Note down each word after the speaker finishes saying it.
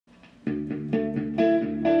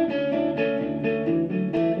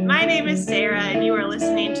name is Sarah, and you are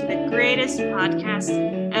listening to the greatest podcast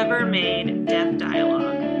ever made, Deaf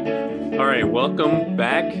Dialogue. All right, welcome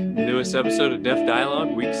back. Newest episode of Deaf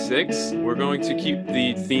Dialogue, week 6. We're going to keep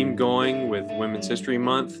the theme going with Women's History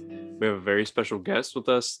Month. We have a very special guest with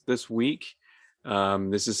us this week.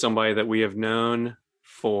 This is somebody that we have known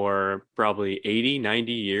for probably 80,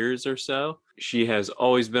 90 years or so. She has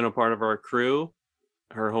always been a part of our crew.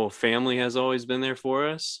 Her whole family has always been there for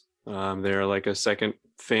us. They're like a second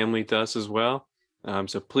family to us as well.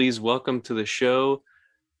 So please welcome to the show,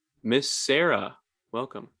 Miss Sara.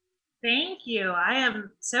 Welcome. Thank you. I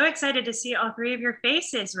am so excited to see all three of your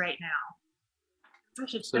faces right now.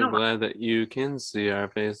 So glad that you can see our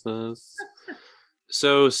faces.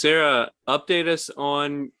 So, Sara, update us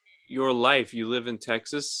on your life. You live in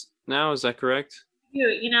Texas now, is that correct?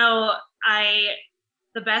 You know,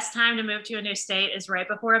 the best time to move to a new state is right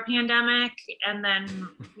before a pandemic, and then,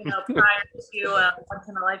 prior to a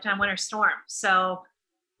once-in-a-lifetime winter storm. So,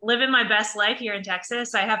 living my best life here in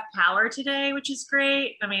Texas. I have power today, which is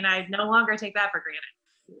great. I mean, I no longer take that for granted.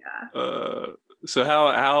 Yeah. So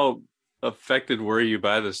how affected were you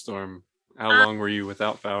by the storm? How long were you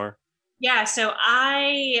without power? Yeah, so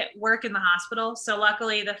I work in the hospital. So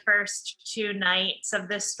luckily the first 2 nights of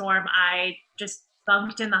this storm, I just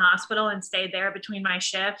bunked in the hospital and stayed there between my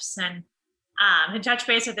shifts and touched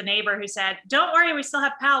base with the neighbor who said, "Don't worry, we still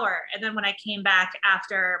have power." And then when I came back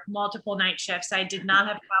after multiple night shifts, I did not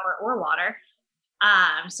have power or water.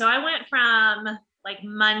 So I went from like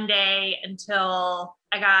Monday until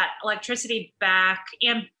I got electricity back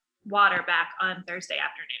and water back on Thursday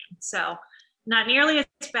afternoon. So not nearly as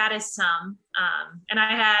bad as some. And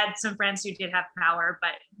I had some friends who did have power,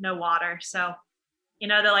 but no water. So,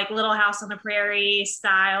 the like Little House on the Prairie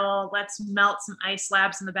style, let's melt some ice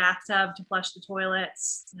slabs in the bathtub to flush the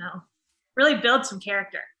toilets, really build some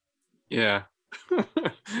character. Yeah.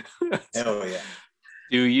 Hell yeah.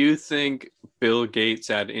 Do you think Bill Gates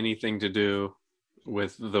had anything to do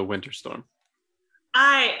with the winter storm?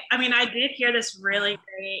 I mean, I did hear this really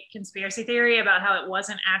great conspiracy theory about how it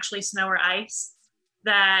wasn't actually snow or ice,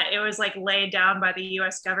 that it was like laid down by the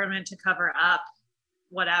US government to cover up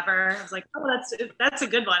whatever. I was like, oh, that's a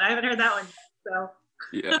good one. I haven't heard that one yet. So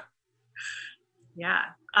yeah. Yeah.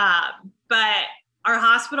 But our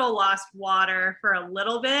hospital lost water for a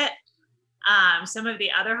little bit. Some of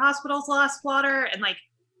the other hospitals lost water, and like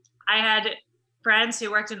I had friends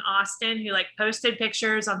who worked in Austin who like posted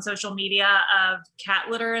pictures on social media of cat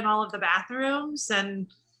litter in all of the bathrooms,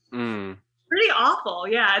 and pretty awful.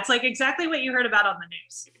 Yeah, it's like exactly what you heard about on the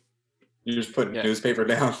news. You just put newspaper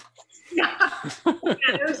down. Yeah,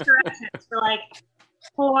 those directions for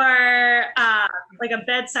like a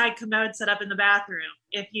bedside commode set up in the bathroom.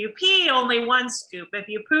 If you pee, only 1 scoop. If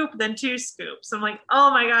you poop, then 2 scoops. I'm like,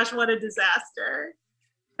 oh my gosh, what a disaster!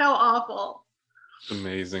 How awful.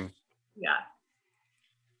 Amazing. Yeah.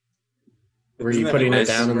 Were you putting it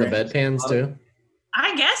down in the bedpans too?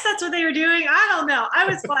 I guess that's what they were doing. I don't know. I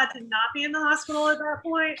was glad to not be in the hospital at that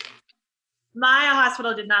point. My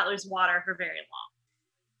hospital did not lose water for very long.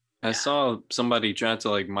 I saw somebody try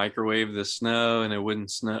to like microwave the snow and it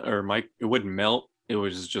wouldn't snow, or it wouldn't melt. It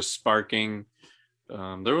was just sparking.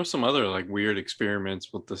 There was some other like weird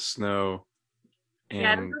experiments with the snow,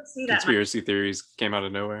 and conspiracy theories came out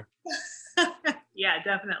of nowhere. Yeah,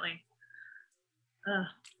 definitely.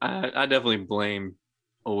 I definitely blame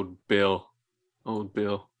old Bill.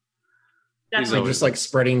 He's like just like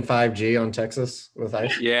spreading 5G on Texas with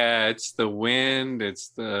ice. Yeah, it's the wind, it's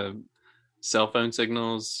the cell phone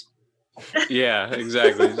signals. Yeah,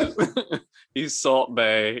 exactly. He's Salt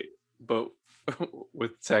Bay, but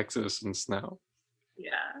with Texas and snow.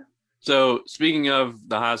 Yeah. So speaking of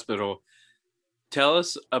the hospital, tell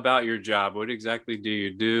us about your job. What exactly do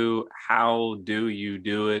you do? How do you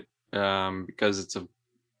do it? Because it's a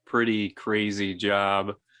pretty crazy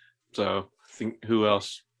job. So I think who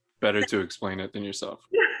else better to explain it than yourself?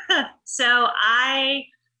 So I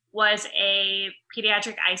was a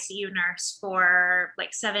pediatric ICU nurse for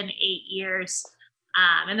like 7-8 years,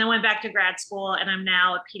 and then went back to grad school, and I'm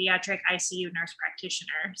now a pediatric ICU nurse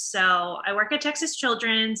practitioner. So I work at Texas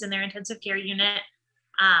Children's in their intensive care unit,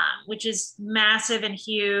 which is massive and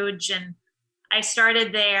huge. And I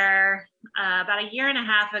started there about 1.5 years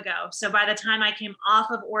ago. So by the time I came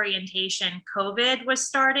off of orientation, COVID was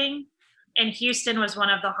starting, and Houston was one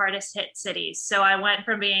of the hardest hit cities. So I went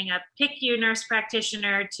from being a PICU nurse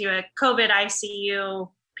practitioner to a COVID ICU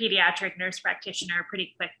pediatric nurse practitioner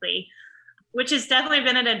pretty quickly, which has definitely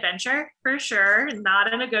been an adventure for sure,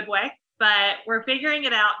 not in a good way, but we're figuring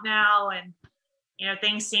it out now. And,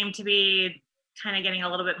 things seem to be kind of getting a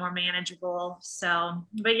little bit more manageable. So,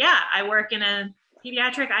 but yeah, I work in a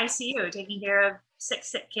pediatric ICU, taking care of sick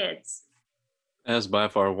kids. That's by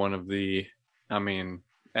far one of the, I mean,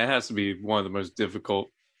 it has to be one of the most difficult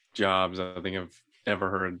jobs I think I've ever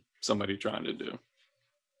heard somebody trying to do.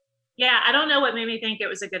 Yeah, I don't know what made me think it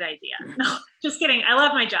was a good idea. No, just kidding. I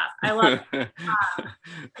love my job. I love it.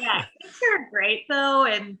 Yeah, kids are great though.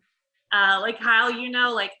 And like Kyle, you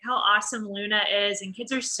know, like how awesome Luna is, and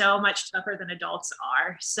kids are so much tougher than adults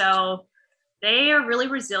are. So they are really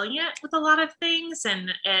resilient with a lot of things.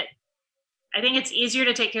 And I think it's easier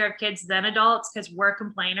to take care of kids than adults because we're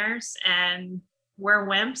complainers and we're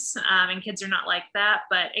wimps, and kids are not like that.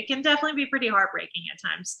 But it can definitely be pretty heartbreaking at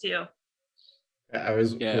times too. I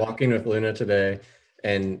was walking with Luna today,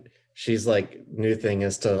 and she's like, new thing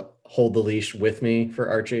is to hold the leash with me for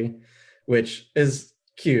Archie, which is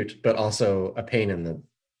cute, but also a pain in the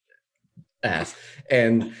ass.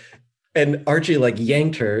 And Archie like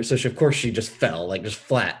yanked her, so of course she just fell, like just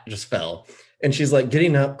flat, just fell. And she's like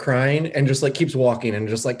getting up, crying, and just like keeps walking and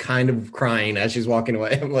just like kind of crying as she's walking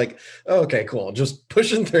away. I'm like, oh, okay, cool, just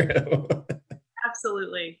pushing through.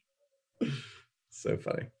 Absolutely. So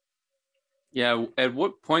funny. Yeah. At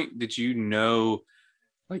what point did you know,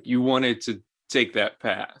 like, you wanted to take that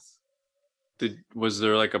path? Was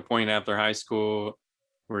there like a point after high school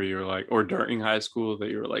where you were like, or during high school that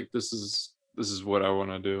you were like, this is what I want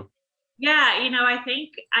to do? Yeah, you know, I think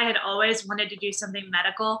I had always wanted to do something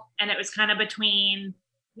medical, and it was kind of between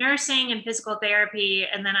nursing and physical therapy.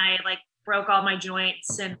 And then I like broke all my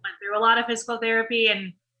joints and went through a lot of physical therapy,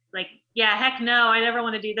 and like, yeah, heck no, I never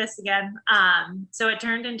want to do this again. So it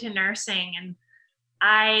turned into nursing, and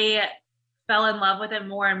I fell in love with it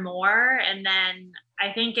more and more. And then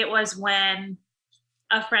I think it was when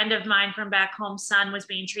a friend of mine from back home, son, was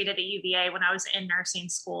being treated at UVA when I was in nursing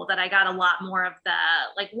school, that I got a lot more of the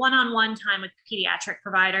like one-on-one time with pediatric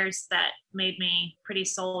providers that made me pretty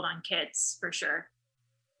sold on kids for sure.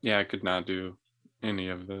 Yeah, I could not do any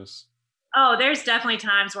of this. Oh, there's definitely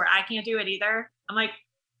times where I can't do it either. I'm like,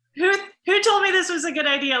 who told me this was a good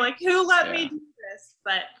idea? Like, who let me do this?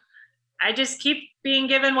 But I just keep being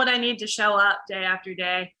given what I need to show up day after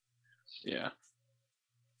day. Yeah.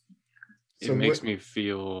 It makes me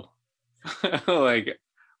feel like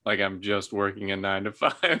I'm just working a 9 to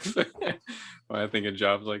 5 when I think of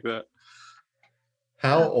jobs like that.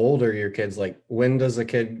 How old are your kids? Like, when does a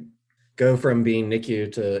kid go from being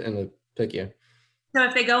NICU to in the PICU? So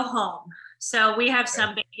if they go home, so we have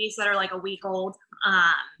some babies that are like a week old,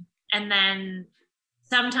 and then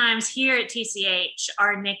sometimes here at TCH,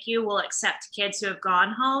 our NICU will accept kids who have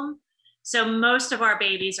gone home. So most of our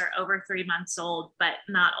babies are over 3 months old, but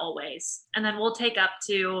not always. And then we'll take up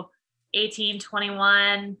to 18,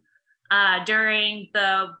 21. During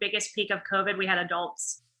the biggest peak of COVID, we had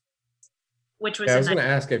adults, which was. I was going to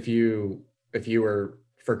ask if you were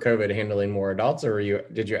for COVID handling more adults, or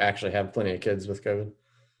did you actually have plenty of kids with COVID?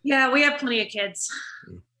 Yeah, we have plenty of kids,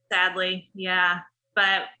 sadly. Yeah.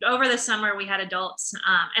 But over the summer, we had adults,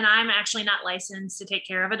 and I'm actually not licensed to take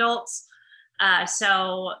care of adults.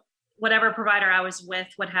 So whatever provider I was with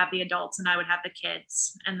would have the adults and I would have the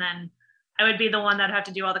kids. And then I would be the one that would have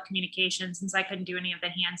to do all the communication since I couldn't do any of the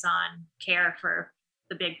hands-on care for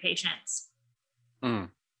the big patients.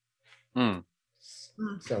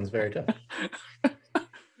 Sounds very tough.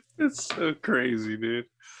 It's so crazy, dude.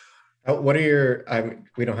 What are your,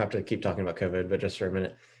 we don't have to keep talking about COVID, but just for a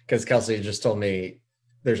minute, because Kelsey just told me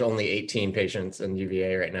there's only 18 patients in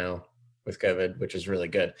UVA right now with COVID, which is really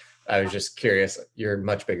good. I was just curious, you're a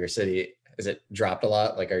much bigger city. Is it dropped a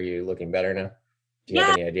lot? Like, are you looking better now? Do you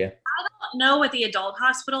have any idea? I don't know what the adult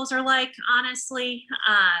hospitals are like, honestly.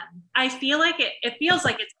 I feel like it feels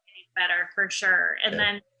like it's getting better for sure. And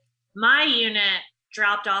then my unit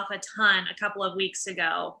dropped off a ton a couple of weeks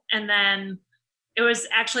ago. And then it was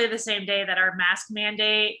actually the same day that our mask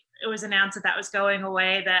mandate, it was announced that was going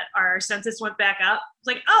away, that our census went back up. It's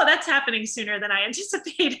like, oh, that's happening sooner than I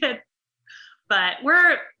anticipated. But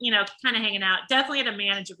we're, kind of hanging out, definitely at a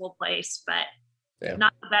manageable place, but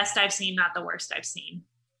not the best I've seen, not the worst I've seen.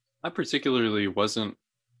 I particularly wasn't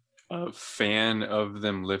a fan of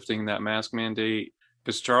them lifting that mask mandate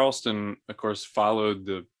because Charleston, of course, followed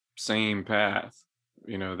the same path.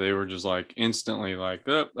 They were just like instantly like,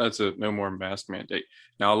 oh, that's it, no more mask mandate.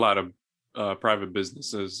 Now, a lot of private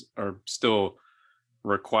businesses are still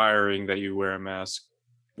requiring that you wear a mask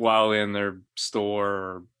while in their store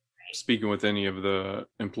or speaking with any of the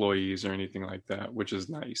employees or anything like that, which is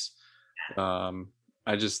nice.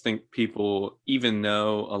 I just think people, even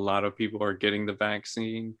though a lot of people are getting the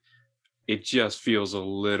vaccine, it just feels a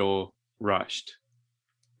little rushed.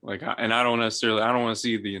 Like, I don't want to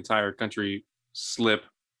see the entire country slip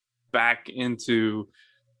back into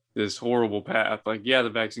this horrible path. Like, yeah, the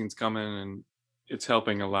vaccine's coming and it's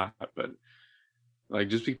helping a lot, but like,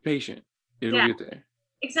 just be patient. It'll get there.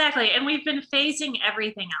 Exactly. And we've been phasing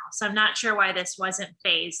everything else. I'm not sure why this wasn't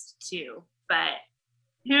phased too, but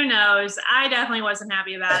who knows? I definitely wasn't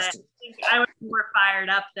happy about it. I was more fired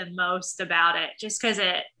up than most about it, just because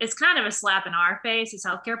it's kind of a slap in our face as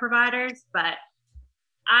healthcare providers. But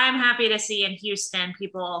I'm happy to see in Houston,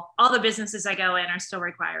 all the businesses I go in are still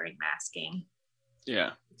requiring masking.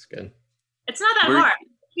 Yeah, it's good. It's not that hard.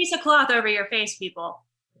 Piece of cloth over your face, people.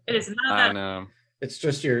 It is not that. I know. It's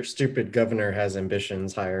just your stupid governor has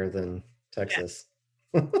ambitions higher than Texas.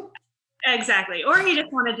 Yeah. Exactly. Or he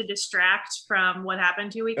just wanted to distract from what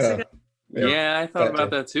happened 2 weeks ago. Yeah, I thought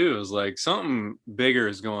about that too. It was like something bigger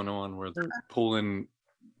is going on where they're pulling,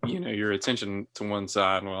 your attention to one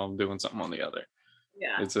side while I'm doing something on the other.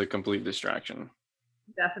 Yeah. It's a complete distraction.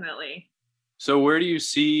 Definitely. So where do you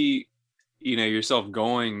see, yourself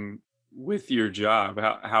going with your job?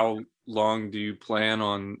 How long do you plan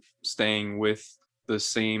on staying with the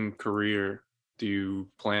same career? Do you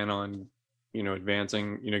plan on,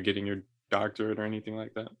 advancing, getting your doctorate or anything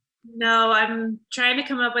like that? No, I'm trying to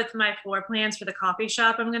come up with my floor plans for the coffee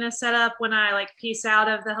shop I'm going to set up when I peace out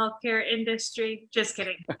of the healthcare industry. Just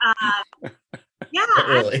kidding. Yeah.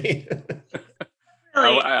 Really?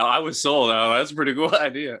 I was sold. Oh, that's a pretty cool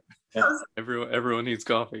idea. Yeah. Everyone needs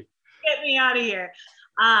coffee. Get me out of here.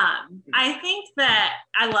 I think that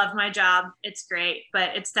I love my job. It's great,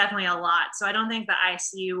 but it's definitely a lot. So I don't think the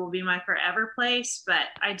ICU will be my forever place, but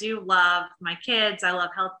I do love my kids. I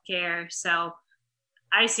love healthcare. So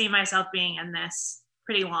I see myself being in this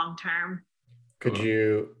pretty long term.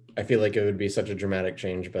 I feel like it would be such a dramatic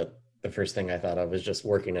change, but the first thing I thought of is just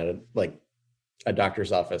working at a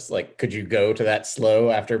doctor's office. Like, could you go to that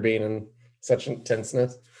slow after being in such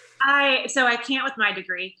intenseness? I can't with my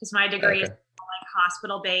degree, because my degree is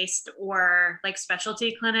hospital based or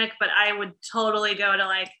specialty clinic, but I would totally go to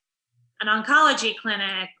an oncology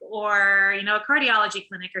clinic or a cardiology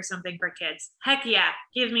clinic or something for kids. Heck yeah,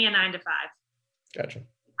 give me a 9 to 5. Gotcha.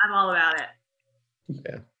 I'm all about it.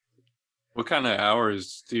 Yeah. What kind of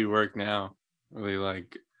hours do you work now? Are they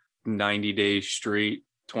 90 days straight,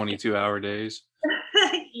 22-hour days?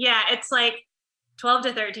 Yeah, it's 12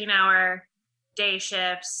 to 13 hour day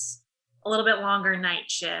shifts, a little bit longer night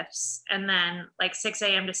shifts, and then 6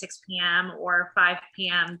 a.m. to 6 p.m. or 5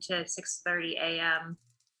 p.m. to 6:30 a.m.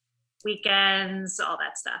 Weekends, all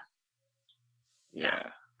that stuff. Yeah.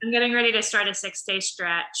 I'm getting ready to start a 6-day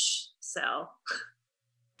stretch. So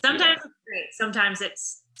sometimes it's great. Sometimes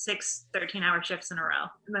it's 6 13-hour shifts in a row,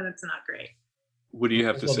 and then it's not great. What do you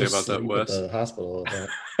have to say about that, Wes? The hospital.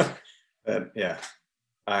 Yeah.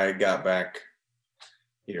 I got back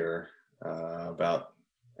here about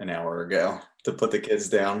an hour ago to put the kids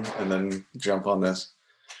down and then jump on this.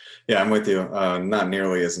 Yeah, I'm with you. Not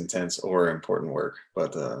nearly as intense or important work,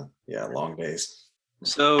 but long days.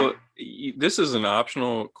 So this is an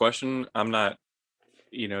optional question. I'm not,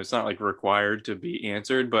 it's not required to be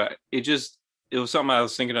answered, but it was something I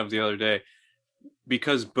was thinking of the other day,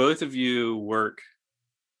 because both of you work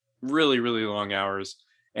really, really long hours.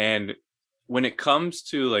 And when it comes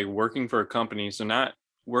to working for a company, so not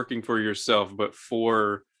working for yourself, but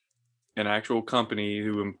for an actual company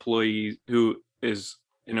who is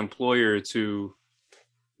an employer to,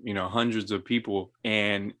 hundreds of people,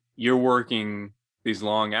 and you're working these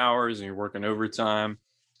long hours and you're working overtime,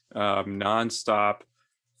 nonstop,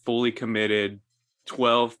 fully committed,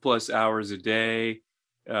 12 plus hours a day,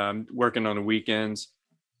 working on the weekends.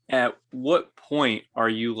 At what point are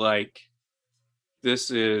you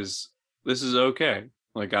this is okay?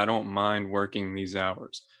 I don't mind working these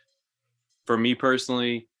hours. For me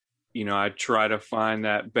personally, I try to find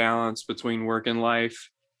that balance between work and life,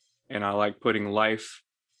 and I like putting life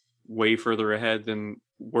way further ahead than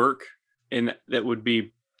work. And that would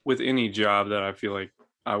be with any job that I feel like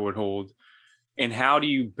I would hold. And how do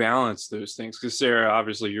you balance those things? Because Sarah,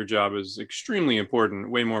 obviously your job is extremely important,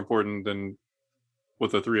 way more important than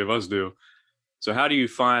what the three of us do. So how do you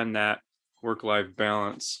find that work-life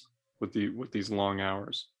balance with these long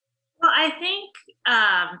hours? Well, I think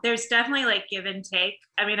there's definitely give and take.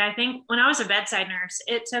 I mean, I think when I was a bedside nurse,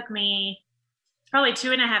 it took me probably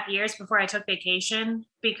 2.5 years before I took vacation,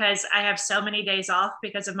 because I have so many days off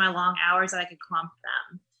because of my long hours that I could clump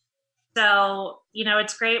them. So,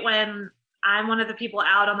 it's great when I'm one of the people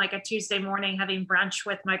out on a Tuesday morning having brunch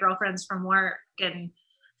with my girlfriends from work. And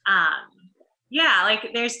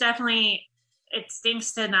there's definitely, it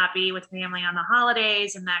stinks to not be with family on the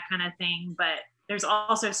holidays and that kind of thing. But there's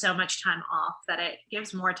also so much time off that it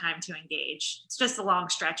gives more time to engage. It's just the long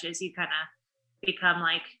stretches. You kind of become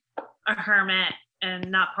a hermit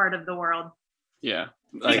and not part of the world. Yeah.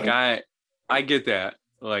 Like I get that.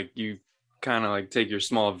 Like you kind of like take your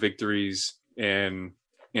small victories and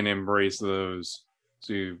embrace those.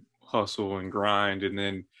 So you hustle and grind, and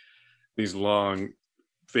then these long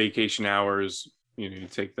vacation hours, you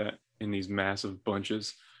take that in these massive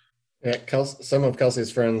bunches. Yeah, some of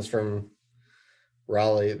Kelsey's friends from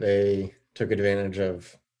Raleigh, they took advantage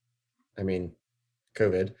of,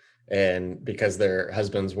 COVID, and because their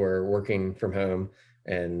husbands were working from home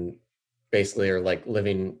and basically are like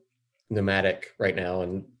living nomadic right now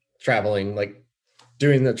and traveling, like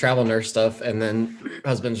doing the travel nurse stuff, and then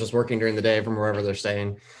husband's just working during the day from wherever they're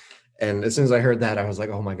staying. And as soon as I heard that, I was like,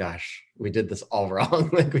 oh my gosh, we did this all wrong.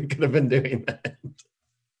 Like we could have been doing that.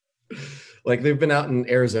 Like they've been out in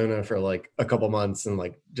Arizona for like a couple months and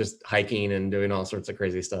like just hiking and doing all sorts of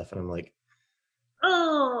crazy stuff. And I'm like,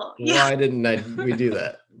 oh yeah, why didn't we do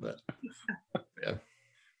that? But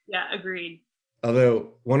yeah, agreed.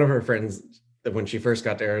 Although one of her friends, when she first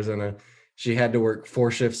got to Arizona, she had to work 4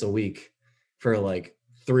 shifts a week for like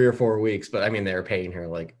 3 or 4 weeks. But I mean, they were paying her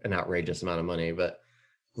like an outrageous amount of money, but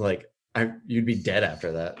like you'd be dead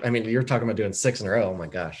after that. I mean, you're talking about doing 6 in a row. Oh my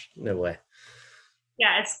gosh, no way.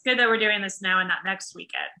 Yeah, it's good that we're doing this now and not next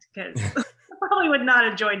weekend, because I probably would not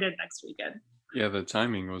have joined it next weekend. Yeah, the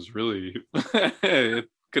timing was really, it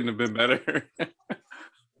couldn't have been better.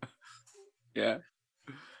 Yeah.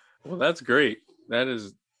 Well, that's great. That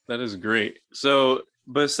is great. So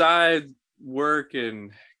besides work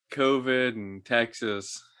and COVID and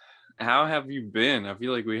Texas, how have you been? I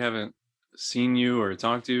feel like we haven't seen you or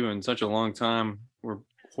talked to you in such a long time. We're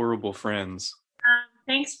horrible friends.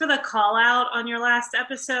 Thanks for the call out on your last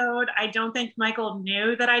episode. I don't think Michael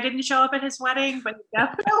knew that I didn't show up at his wedding, but he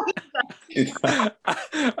definitely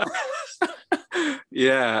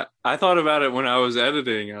Yeah, I thought about it when I was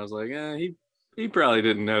editing. I was like, he probably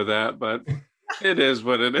didn't know that, but it is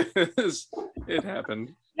what it is. It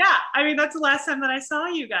happened. Yeah, I mean, that's the last time that I saw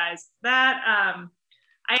you guys. That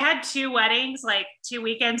I had 2 weddings, like 2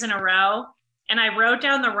 weekends in a row, and I wrote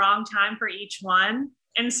down the wrong time for each one.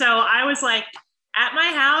 And so I was like at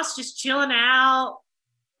my house, just chilling out.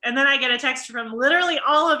 And then I get a text from literally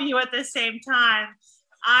all of you at the same time.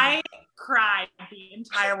 I cried the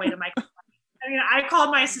entire way to my car. I mean, I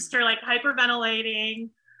called my sister like hyperventilating,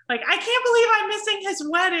 like, I can't believe I'm missing his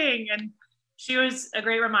wedding. And she was a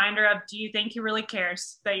great reminder of, do you think he really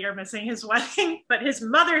cares that you're missing his wedding? But his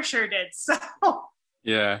mother sure did. So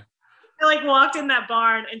yeah, I like walked in that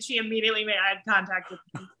barn and she immediately made eye contact with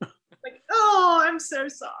me. Like, oh, I'm so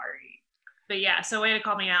sorry. But yeah, so way to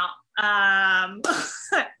call me out.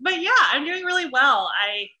 But yeah, I'm doing really well.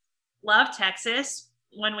 I love Texas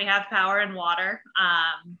when we have power and water.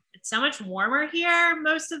 It's so much warmer here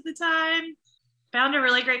most of the time. Found a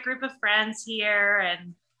really great group of friends here,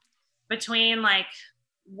 and between like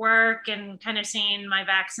work and kind of seeing my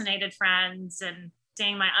vaccinated friends and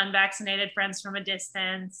seeing my unvaccinated friends from a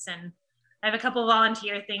distance, and I have a couple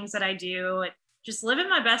volunteer things that I do. Just living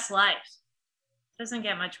my best life. Doesn't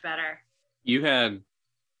get much better. You had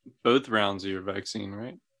both rounds of your vaccine,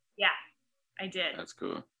 right? Yeah, I did. That's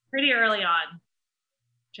cool. Pretty early on,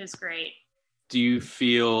 which is great. Do you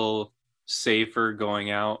feel safer going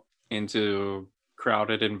out into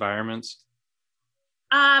crowded environments?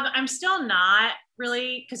 I'm still not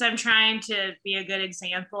really, because I'm trying to be a good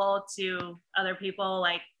example to other people.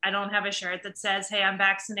 Like, I don't have a shirt that says, hey, I'm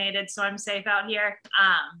vaccinated, so I'm safe out here.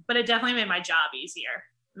 But it definitely made my job easier.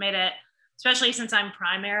 Made it, especially since I'm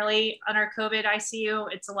primarily under COVID ICU,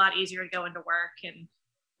 it's a lot easier to go into work and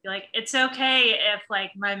be like, it's okay if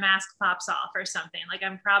like my mask pops off or something. Like,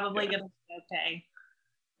 I'm probably going to be okay.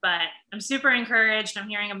 But I'm super encouraged. I'm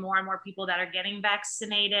hearing of more and more people that are getting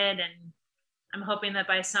vaccinated, and I'm hoping that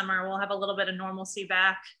by summer we'll have a little bit of normalcy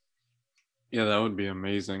back. Yeah, that would be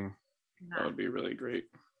amazing. Yeah. That would be really great.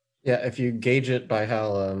 Yeah, if you gauge it by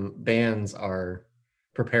how bands are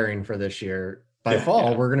preparing for this year, by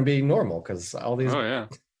fall we're going to be normal, because all these. Oh yeah.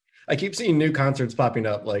 I keep seeing new concerts popping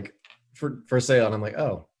up like for sale, and I'm like,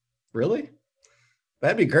 oh, really?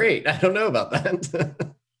 That'd be great. I don't know about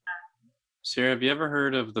that. Sarah, have you ever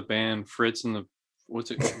heard of the band Fritz and the what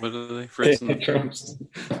are they? Fritz and the Tantrums.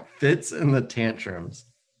 Fitz and the Tantrums.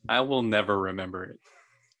 I will never remember it.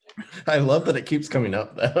 I love that it keeps coming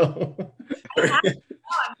up though. I'm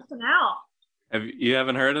missing out. You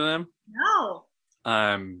haven't heard of them? No.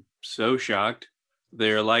 I'm so shocked.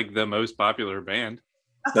 They're like the most popular band.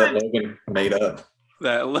 That Logan made up.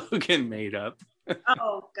 That Logan made up.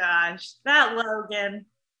 Oh gosh, that Logan.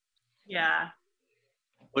 Yeah.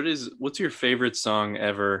 What's your favorite song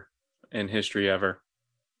ever in history ever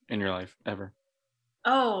in your life ever?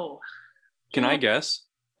 Oh. Can I guess?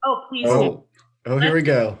 Oh, please. Oh, Oh, here we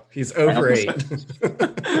go. He's over 8.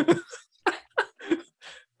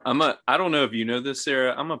 I don't know if you know this,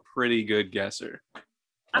 Sarah. I'm a pretty good guesser.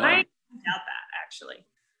 I doubt that, actually.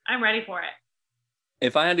 I'm ready for it.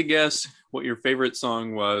 If I had to guess what your favorite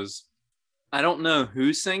song was, I don't know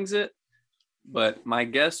who sings it, but my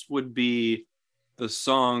guess would be the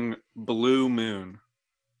song Blue Moon.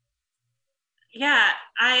 Yeah,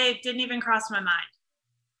 I didn't even cross my mind.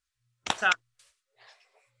 So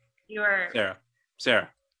you were Sarah.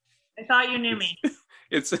 I thought you knew me.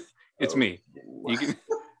 It's me.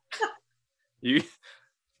 You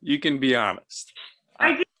can be honest.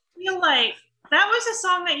 I do feel like that was a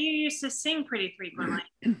song that you used to sing pretty frequently.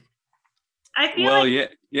 I feel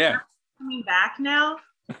yeah. Coming back now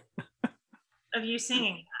of you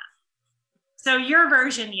singing that. So your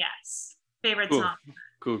version, yes. Favorite song.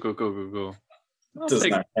 Cool. I'll Does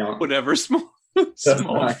take not count. whatever small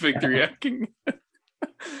victory I can get.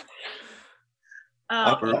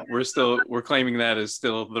 We're claiming that is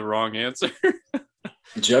still the wrong answer.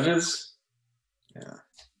 Judges? Yeah.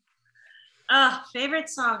 Favorite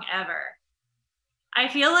song ever. I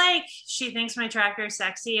feel like She Thinks My Tractor is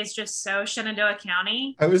Sexy is just so Shenandoah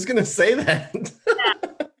County. I was gonna say that. Yeah.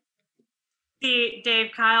 See,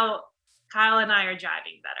 Dave, Kyle and I are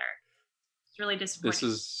jiving better. It's really disappointing. This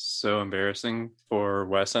is so embarrassing for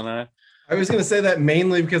Wes and I. I was gonna say that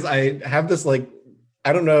mainly because I have this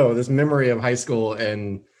this memory of high school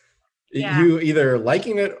and you either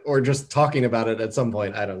liking it or just talking about it at some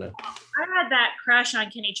point. I don't know. I had that crush on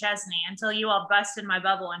Kenny Chesney until you all busted my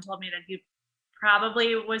bubble and told me that he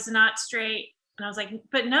probably was not straight. And I was like,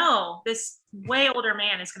 but no, this way older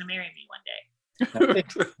man is going to marry me one day.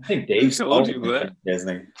 I think Dave told you that.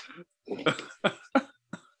 Disney.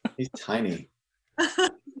 He's tiny.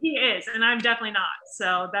 He is, and I'm definitely not.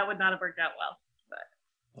 So that would not have worked out well. But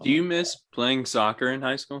do you miss playing soccer in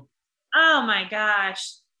high school? Oh my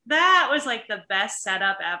gosh. That was like the best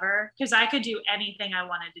setup ever because I could do anything I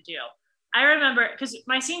wanted to do. I remember because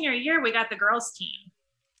my senior year, we got the girls team.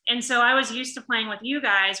 And so I was used to playing with you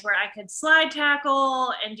guys where I could slide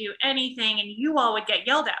tackle and do anything and you all would get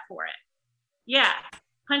yelled at for it. Yeah.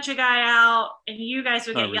 Punch a guy out and you guys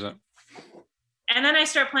would get 100%. yelled at. And then I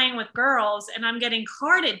start playing with girls and I'm getting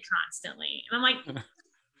carded constantly. And I'm like,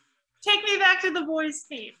 take me back to the boys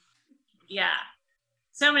team. Yeah.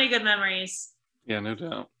 So many good memories. Yeah, no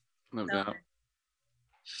doubt. No doubt.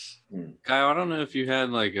 Kyle, I don't know if you had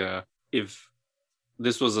if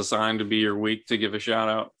this was assigned to be your week to give a shout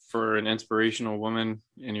out for an inspirational woman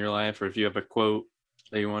in your life, or if you have a quote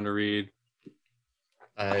that you want to read.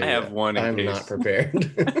 I have one. I'm not prepared.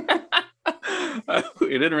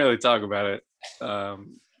 We didn't really talk about it.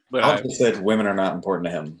 But I just said women are not important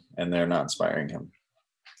to him and they're not inspiring him.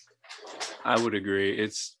 I would agree.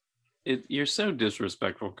 You're so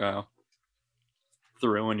disrespectful, Kyle.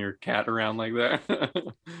 Throwing your cat around like that.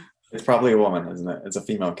 It's probably a woman, isn't it? It's a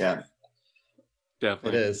female cat.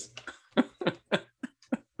 Definitely. It is.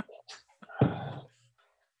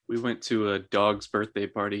 We went to a dog's birthday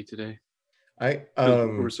party today.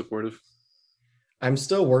 We're supportive. I'm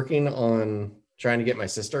still working on trying to get my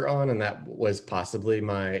sister on, and that was possibly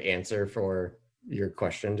my answer for your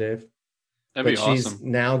question, Dave. That'd be awesome. She's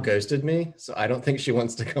now ghosted me, so I don't think she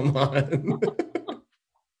wants to come on.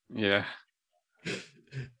 Yeah.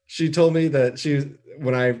 She told me that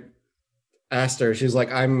when I asked her, she was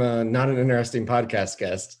like, I'm not an interesting podcast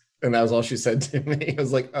guest. And that was all she said to me. I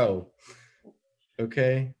was like, oh,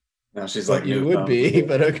 okay. Now she's like, you would be,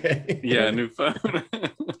 but okay. Yeah, new phone.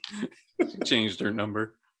 She changed her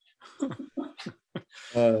number.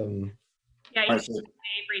 Yeah, you should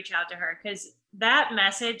reach out to her because that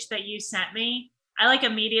message that you sent me, I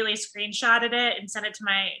immediately screenshotted it and sent it to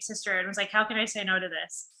my sister and was like, how can I say no to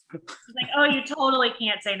this? She's like, oh, you totally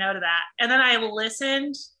can't say no to that. And then I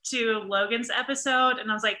listened to Logan's episode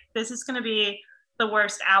and I was like, this is going to be the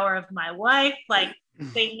worst hour of my life.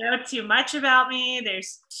 They know too much about me.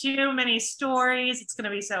 There's too many stories. It's going to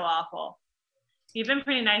be so awful. You've been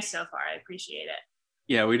pretty nice so far. I appreciate it.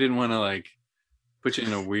 Yeah, we didn't want to put you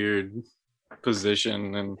in a weird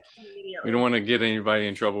position and we don't want to get anybody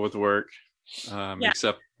in trouble with work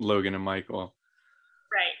except Logan and Michael.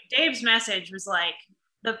 Right. Dave's message was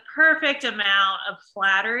the perfect amount of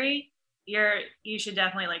flattery. You should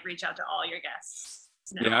definitely reach out to all your guests.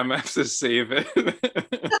 No. Yeah, I'm gonna have to save it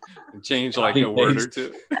and change a word or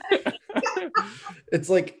two. It's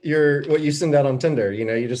like what you send out on Tinder.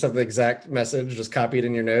 You just have the exact message, just copy it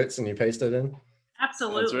in your notes and you paste it in.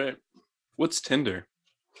 Absolutely. That's right. What's Tinder?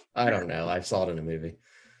 I don't know. I saw it in a movie.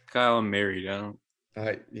 Kyle, I'm married. Yeah.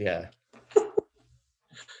 I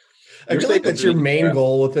feel like that's your main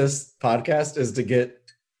goal with this podcast is to get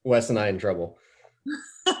Wes and I in trouble.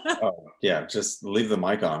 Oh, yeah. Just leave the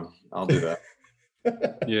mic on. I'll do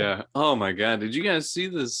that. Yeah. Oh my God. Did you guys see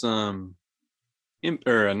this? Not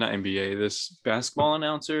NBA. This basketball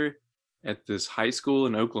announcer at this high school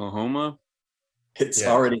in Oklahoma. It's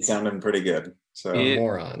already sounding pretty good. So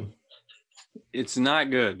moron. It's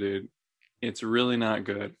not good, dude. It's really not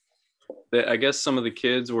good. I guess some of the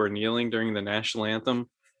kids were kneeling during the national anthem,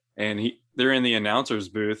 and they're in the announcer's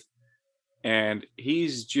booth, and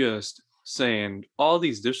he's just saying all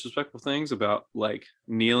these disrespectful things about like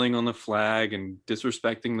kneeling on the flag and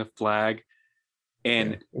disrespecting the flag,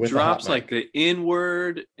 and drops like the N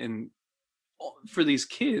word and for these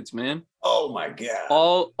kids, man. Oh my God.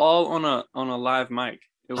 All on a live mic.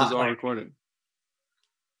 It was all recorded.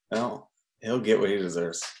 Oh, he'll get what he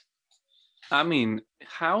deserves. I mean,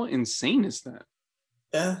 how insane is that?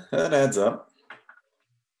 Yeah, that adds up.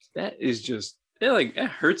 That is just it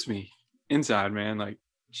hurts me inside, man. Like,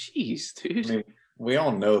 jeez, dude. I mean, we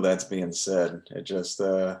all know that's being said. It just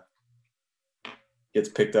gets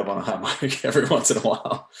picked up on a hot mic every once in a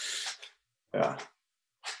while. Yeah.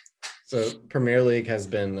 So Premier League has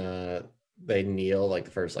been they kneel like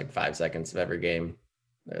the first like 5 seconds of every game.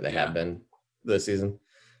 Or they have been this season.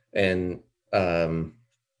 And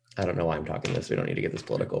I don't know why I'm talking this. We don't need to get this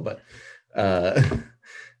political, but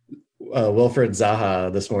Wilfred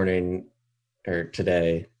Zaha this morning or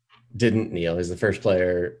today didn't kneel. He's the first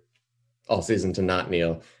player all season to not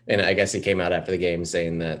kneel. And I guess he came out after the game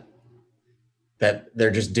saying that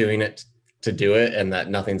they're just doing it to do it and that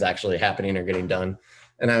nothing's actually happening or getting done.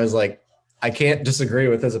 And I was like, I can't disagree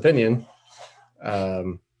with his opinion. I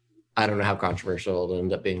don't know how controversial it'll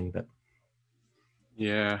end up being, but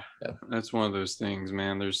yeah, that's one of those things,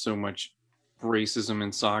 man. There's so much racism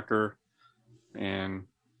in soccer, and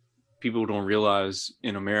people don't realize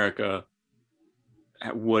in America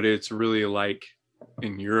what it's really like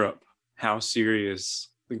in Europe, how serious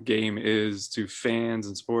the game is to fans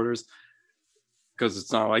and supporters, because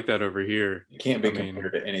it's not like that over here. It can't be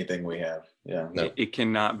compared to anything we have. Yeah, no. It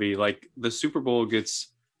cannot be. Like the Super Bowl gets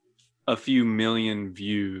a few million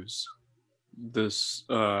views. This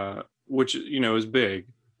which is big,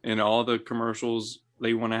 and all the commercials,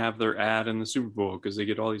 they want to have their ad in the Super Bowl because they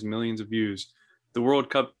get all these millions of views. The World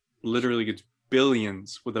Cup literally gets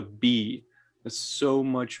billions with a B. That's so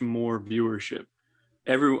much more viewership.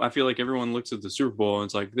 I feel like everyone looks at the Super Bowl and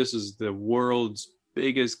it's like, this is the world's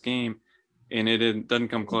biggest game, and it doesn't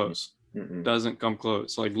come close. Mm-hmm. Doesn't come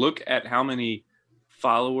close. Like, look at how many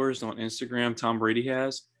followers on Instagram Tom Brady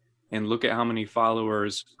has, and look at how many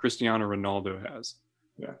followers Cristiano Ronaldo has.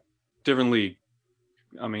 Yeah. Different league.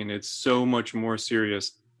 I mean, it's so much more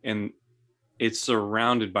serious, and it's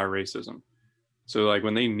surrounded by racism. So like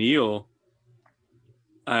when they kneel,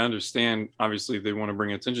 I understand obviously they want to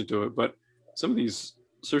bring attention to it, but some of these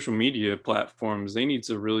social media platforms, they need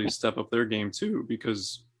to really step up their game too,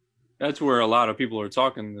 because that's where a lot of people are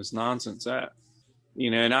talking this nonsense at.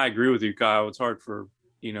 And I agree with you, Kyle. It's hard for,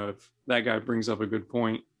 if that guy brings up a good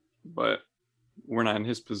point, but we're not in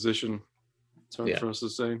his position. It's hard for us to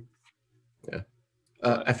say. Yeah.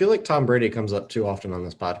 I feel like Tom Brady comes up too often on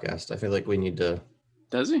this podcast. I feel like we need to.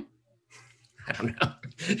 Does he? I don't know.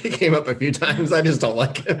 He came up a few times. I just don't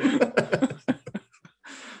like him.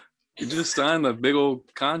 You just signed a big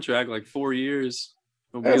old contract, like 4 years.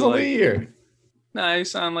 That was only a year. Nah, he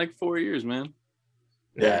signed like 4 years, man.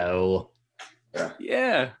 No.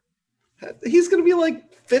 Yeah. He's going to be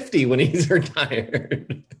like 50 when he's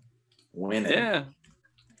retired. Winning. Yeah.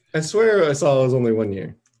 I swear I saw it was only 1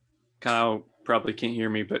 year. Kyle probably can't hear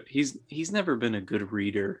me, but he's never been a good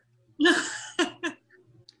reader.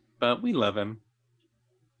 But we love him.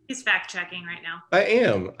 He's fact checking right now. I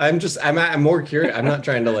am. I'm more curious. I'm not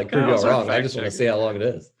trying to like prove you all wrong. I just want to see how long it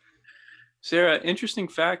is. Sarah, interesting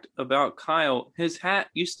fact about Kyle. His hat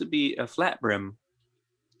used to be a flat brim.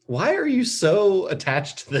 Why are you so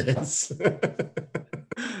attached to this? Yeah,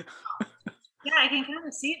 I can kind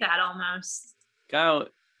of see that almost. Kyle,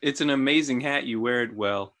 it's an amazing hat. You wear it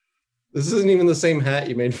well. This isn't even the same hat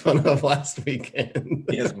you made fun of last weekend.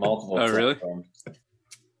 He has multiple. Oh, really?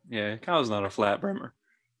 Yeah, Kyle's not a flat brimmer.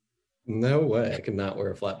 No way. I could not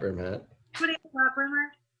wear a flat brim hat. Anybody a flat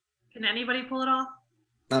brimmer? Can anybody pull it off?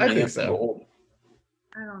 I think so.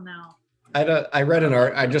 I don't know. I read an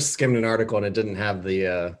art. I just skimmed an article and it didn't have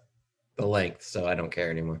the length, so I don't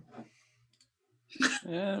care anymore.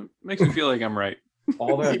 Yeah, makes me feel like I'm right.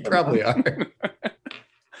 You probably are.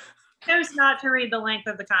 Chose not to read the length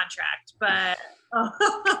of the contract, but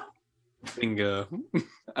bingo.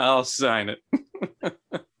 I'll sign it.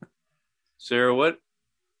 Sarah, what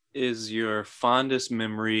is your fondest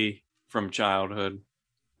memory from childhood?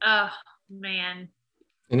 Oh man.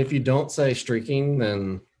 And if you don't say streaking,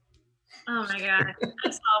 then Oh my god, I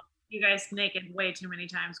saw you guys naked way too many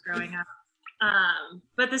times growing up.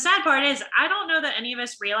 But the sad part is, I don't know that any of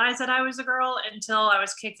us realized that I was a girl until I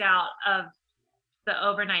was kicked out of the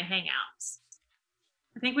overnight hangouts.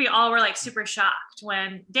 I think we all were like super shocked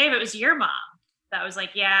when Dave, it was your mom that was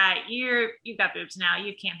like, "Yeah, you've got boobs now.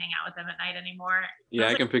 You can't hang out with them at night anymore." Yeah, I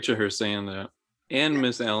like, can picture her saying that. And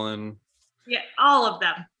Miss Ellen. Yeah, all of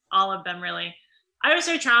them, really. I was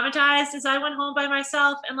so traumatized as I went home by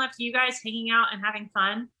myself and left you guys hanging out and having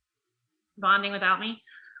fun, bonding without me.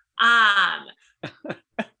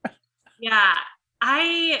 Yeah,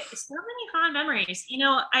 so many fond memories.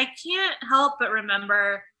 I can't help but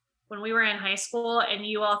remember when we were in high school and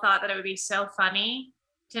you all thought that it would be so funny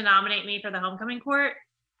to nominate me for the homecoming court.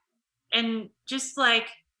 And just like,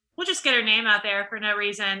 we'll just get her name out there for no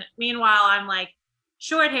reason. Meanwhile, I'm like,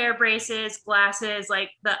 short hair, braces, glasses, like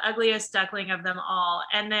the ugliest duckling of them all.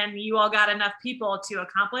 And then you all got enough people to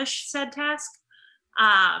accomplish said task.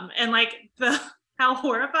 And like how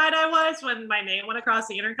horrified I was when my name went across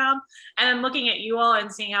the intercom, and then looking at you all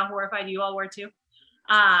and seeing how horrified you all were too.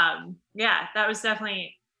 Yeah, that was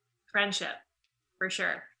definitely friendship for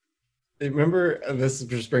sure. Remember, this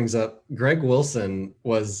just brings up Greg Wilson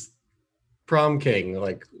was prom king.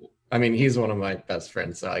 Like, I mean, he's one of my best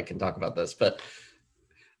friends, so I can talk about this, but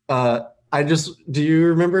do you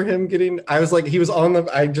remember him getting, I was like, he was on the,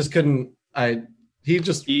 I just couldn't, he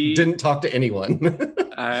didn't talk to anyone.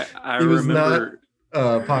 I he was remember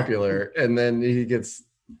not popular, and then he gets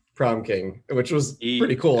prom king, which was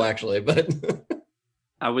pretty cool actually, but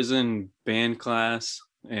I was in band class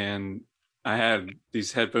and I had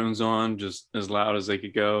these headphones on just as loud as they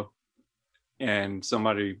could go, and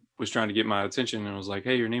somebody was trying to get my attention and was like,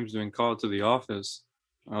 "Hey, your name's being called to the office."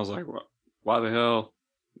 I was like, "Why the hell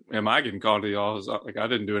am I getting called to the office? Like, I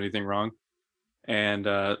didn't do anything wrong." And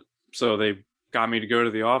so they got me to go to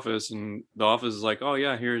the office, and the office is like, "Oh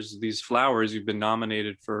yeah, here's these flowers. You've been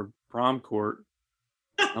nominated for prom court."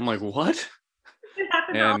 I'm like, "What?"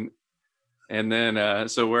 And then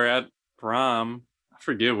so we're at prom. I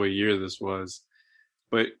forget what year this was,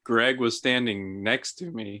 but Greg was standing next to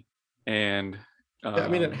me, and I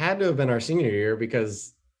mean, it had to have been our senior year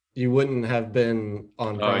because you wouldn't have been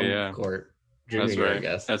on prom court junior That's year, right. I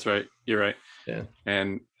guess. That's right. You're right. Yeah.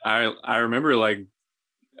 And I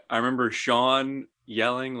remember Sean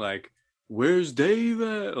yelling like, "Where's Dave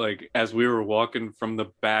at?" Like, as we were walking from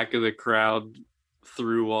the back of the crowd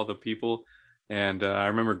through all the people. And I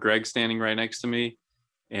remember Greg standing right next to me,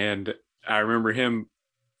 and I remember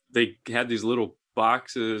they had these little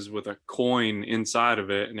boxes with a coin inside of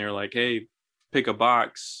it, and they're like, "Hey, pick a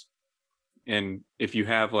box, and if you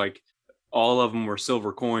have like," all of them were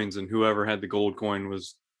silver coins, and whoever had the gold coin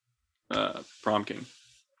was prom king.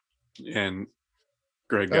 And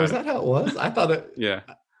Greg got is that how it was? I thought it. Yeah.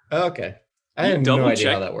 Okay. I had no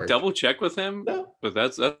idea how that worked. Double check with him, no. But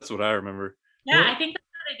that's what I remember. Yeah, I think that's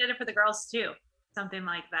how they did it for the girls too. Something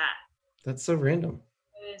like that. That's so random.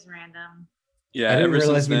 It is random. Yeah, I didn't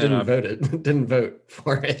realize we didn't vote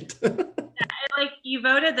for it. Yeah, like you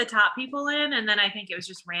voted the top people in, and then I think it was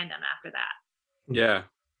just random after that.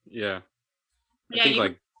 Yeah. I think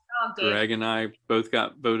like Greg and I both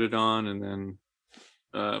got voted on, and then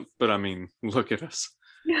but I mean, look at us.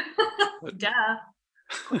 Duh.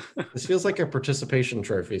 This feels like a participation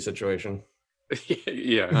trophy situation.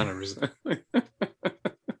 Yeah, 100%.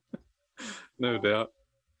 No doubt.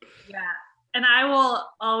 Yeah. And I will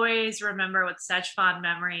always remember with such fond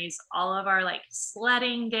memories all of our like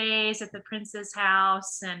sledding days at the Prince's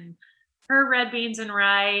house, and her red beans and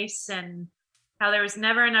rice, and how there was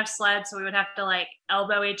never enough sleds, so we would have to like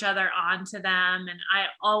elbow each other onto them. And I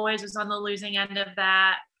always was on the losing end of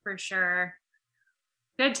that for sure.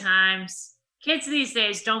 Good times. Kids these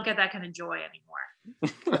days don't get that kind of joy anymore.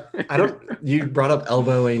 You brought up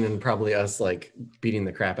elbowing and probably us like beating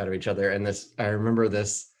the crap out of each other. And I remember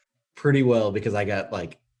this pretty well because I got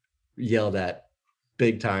like yelled at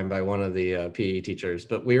big time by one of the PE teachers,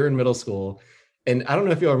 but we were in middle school, and I don't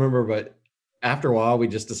know if y'all remember, but after a while we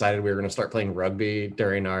just decided we were going to start playing rugby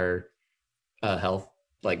during our health,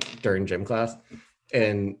 like during gym class.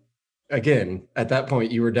 And again, at that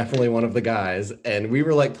point, you were definitely one of the guys, and we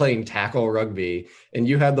were like playing tackle rugby, and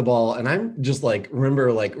you had the ball, and I'm just like,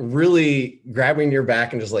 remember like really grabbing your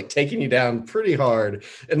back and just like taking you down pretty hard.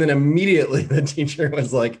 And then immediately the teacher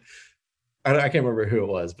was like, I can't remember who it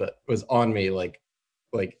was, but was on me, like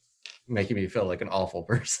making me feel like an awful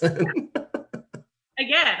person.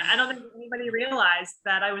 Again, I don't think anybody realized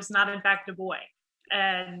that I was not in fact a boy,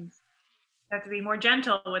 and have to be more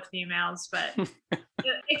gentle with females, but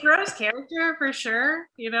it grows character for sure.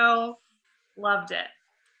 Loved it.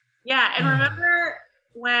 Yeah, and remember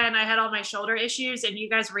when I had all my shoulder issues and you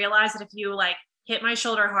guys realized that if you like hit my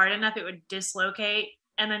shoulder hard enough, it would dislocate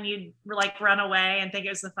and then you'd like run away and think it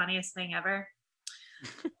was the funniest thing ever?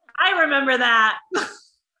 I remember that.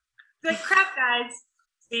 Like, crap, guys.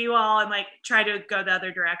 See you all and like try to go the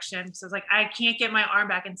other direction. So it's like, I can't get my arm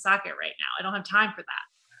back in socket right now. I don't have time for that.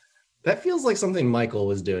 That feels like something Michael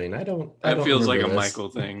was doing. I don't feels like a this. Michael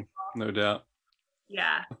thing, no doubt.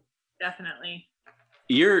 Yeah, definitely.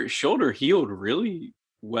 Your shoulder healed really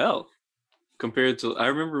well compared to, I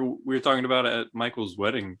remember we were talking about it at Michael's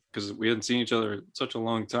wedding because we hadn't seen each other such a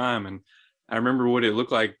long time. And I remember what it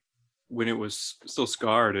looked like when it was still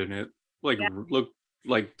scarred and it looked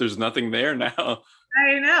like there's nothing there now.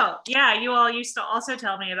 I know. Yeah, you all used to also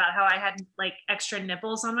tell me about how I had like extra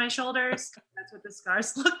nipples on my shoulders. That's what the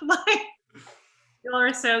scars looked like. You all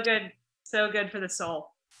are so good for the soul.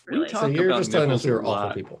 Really. So you're just telling us we were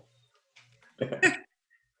awful people.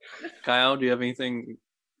 Kyle, do you have anything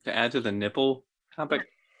to add to the nipple topic?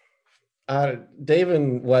 Dave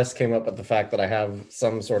and Wes came up with the fact that I have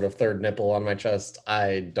some sort of third nipple on my chest.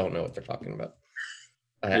 I don't know what they're talking about.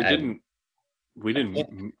 We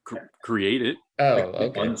didn't create it. Oh,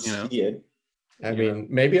 okay. See it. I mean,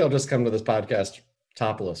 maybe I'll just come to this podcast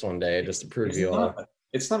topless one day just to prove you all.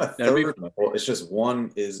 It's not a third nipple. It's just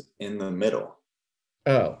one is in the middle.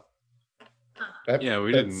 Oh. We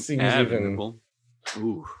didn't add a nipple.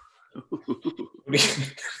 Ooh.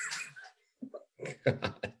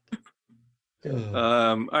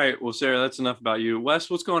 All right. Well, Sarah, that's enough about you. Wes,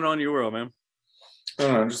 what's going on in your world, man? I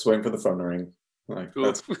don't know. I'm just waiting for the phone to ring. Like,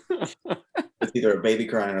 cool. It's either a baby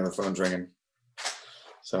crying or the phone's ringing.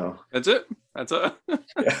 So that's it.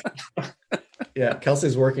 Yeah,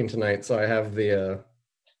 Kelsey's working tonight, so I have the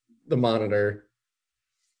monitor.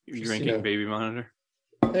 You're drinking baby monitor.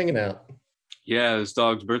 Hanging out. Yeah, this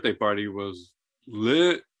dog's birthday party was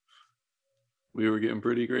lit. We were getting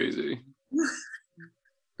pretty crazy.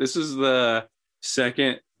 This is the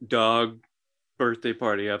second dog birthday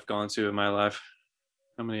party I've gone to in my life.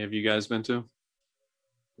 How many have you guys been to?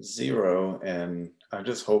 0, and I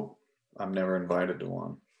just hope I'm never invited to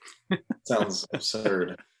one. Sounds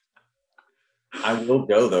absurd. I will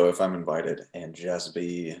go though if I'm invited and just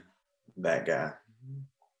be that guy.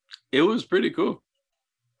 It was pretty cool.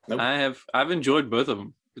 Nope. I've enjoyed both of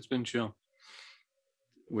them. It's been chill.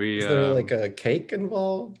 Is there like a cake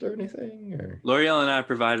involved or anything? Or? L'Oreal and I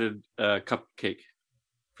provided a cupcake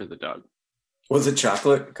for the dog. Was it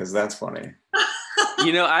chocolate? Because that's funny.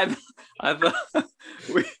 You know, I've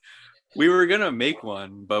we were gonna make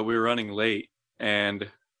one, but we were running late, and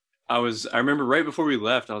I remember right before we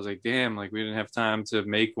left, I was like, damn, like we didn't have time to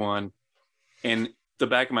make one. And the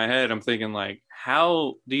back of my head, I'm thinking like,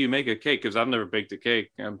 how do you make a cake? Because I've never baked a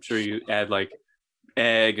cake. I'm sure you add like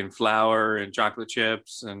egg and flour and chocolate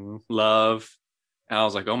chips and love. And I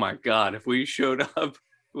was like, oh my God, if we showed up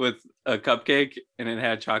with a cupcake and it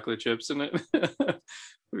had chocolate chips in it, it'd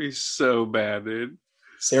be so bad, dude.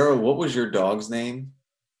 Sarah, what was your dog's name?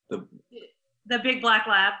 The big black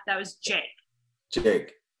lab, that was Jake.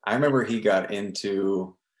 Jake. I remember he got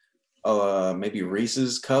into maybe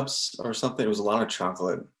Reese's cups or something. It was a lot of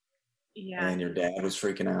chocolate. Yeah. And your dad was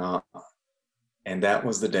freaking out. And that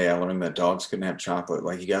was the day I learned that dogs couldn't have chocolate.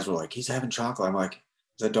 Like, you guys were like, he's having chocolate. I'm like,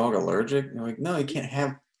 is that dog allergic? And you're like, no, he can't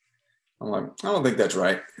have. I'm like, I don't think that's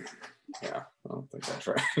right. Yeah, I don't think that's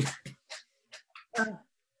right.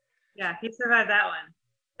 Yeah, he survived that one.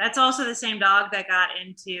 That's also the same dog that got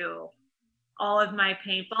into all of my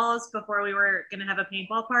paintballs before we were going to have a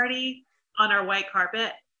paintball party on our white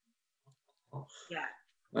carpet. Yeah.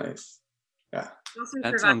 Nice. Yeah.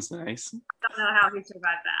 That sounds nice. I don't know how he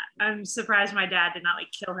survived that. I'm surprised my dad did not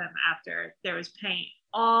like kill him after there was paint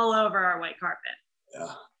all over our white carpet.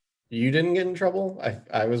 Yeah. You didn't get in trouble?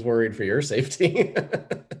 I was worried for your safety.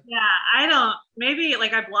 Yeah, maybe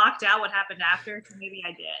like I blocked out what happened after, so maybe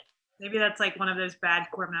I did. Maybe that's like one of those bad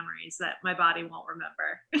core memories that my body won't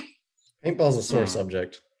remember. Paintball's a sore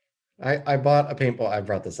subject. I bought a paintball. I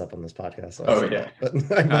brought this up on this podcast. So yeah.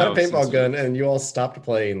 But I bought a paintball gun and you all stopped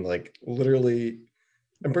playing, like literally.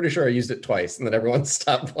 I'm pretty sure I used it twice and then everyone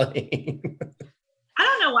stopped playing. I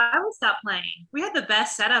don't know why we stopped playing. We had the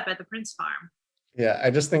best setup at the Prince Farm. Yeah, I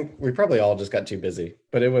just think we probably all just got too busy,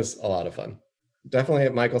 but it was a lot of fun. Definitely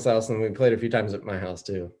at Michael's house, and we played a few times at my house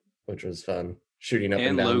too, which was fun. Shooting up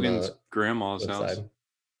and down Logan's grandma's house. Side.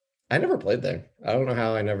 I never played there. I don't know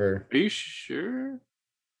how I never. Are you sure?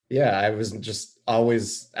 Yeah, I was just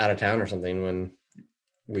always out of town or something when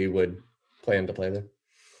we would plan to play there.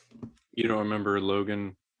 You don't remember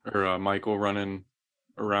Logan or Michael running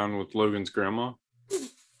around with Logan's grandma?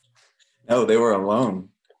 No, they were alone.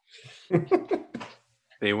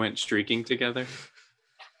 They went streaking together.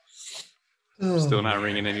 Still not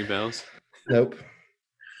ringing any bells. Nope.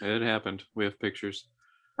 It happened. We have pictures.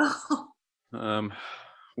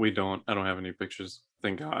 We don't. I don't have any pictures.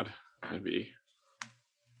 Thank God. It'd be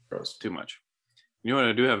gross. Too much. You know what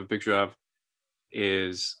I do have a picture of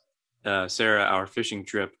is Sarah, our fishing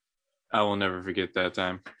trip. I will never forget that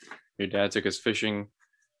time. Your dad took us fishing.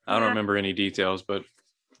 I don't remember any details, but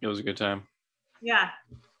it was a good time. Yeah.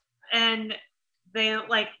 And they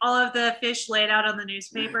like all of the fish laid out on the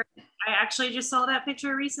newspaper. I actually just saw that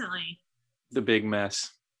picture recently. The big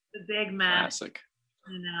mess. The big mess. Classic.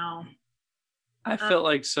 I know. I felt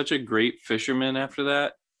like such a great fisherman after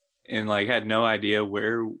that, and like had no idea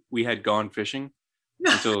where we had gone fishing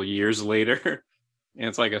until years later. And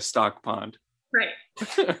it's like a stock pond. Right.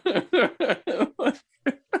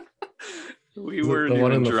 We weren't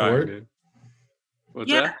even trying, dude.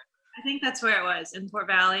 What's that? I think that's where it was, in Fort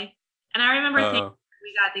Valley. And I remember thinking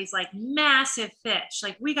we got these like massive fish.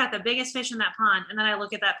 Like we got the biggest fish in that pond. And then I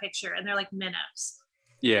look at that picture and they're like minnows.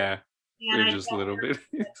 Yeah. And they're just a little bit.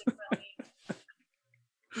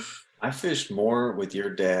 I fished more with your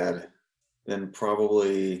dad than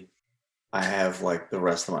probably I have like the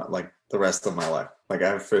rest of my life. Like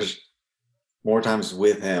I've fished more times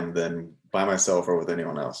with him than by myself or with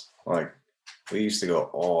anyone else. Like we used to go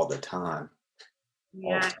all the time.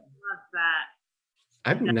 Yeah, I love that.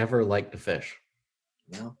 I've never liked to fish.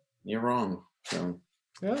 No, you're wrong. So.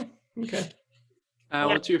 Oh, okay.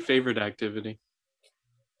 What's your favorite activity?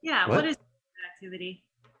 Yeah, what is the activity?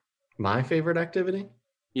 My favorite activity?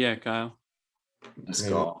 Yeah, Kyle. Disc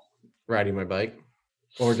golf. Riding my bike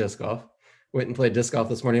or disc golf. Went and played disc golf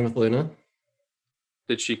this morning with Luna.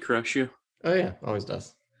 Did she crush you? Oh yeah, always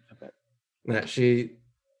does. That she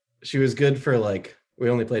was good for like, we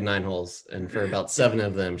only played 9 holes, and for about 7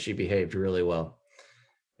 of them she behaved really well.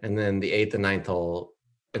 And then the 8th and 9th hole,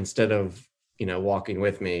 instead of walking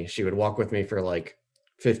with me, she would walk with me for like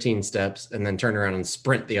 15 steps and then turn around and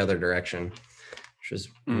sprint the other direction, which was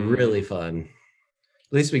really fun.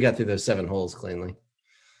 At least we got through those 7 holes cleanly.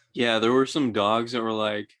 Yeah, there were some dogs that were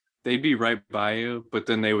like, they'd be right by you, but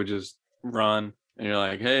then they would just run, and you're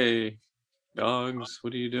like, hey, dogs,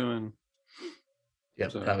 what are you doing?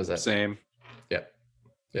 Yep, So, that was it. Same.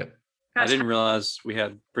 Yep. I didn't realize we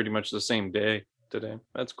had pretty much the same day today.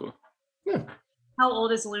 That's cool. Yeah. How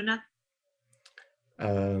old is Luna?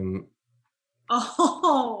 No,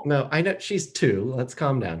 Oh. I know she's 2. Let's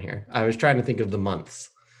calm down here. I was trying to think of the months.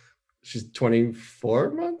 She's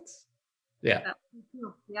 24 months? Yeah.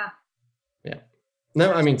 Yeah.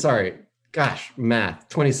 No, I mean, sorry. Gosh, math.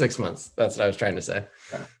 26 months. That's what I was trying to say.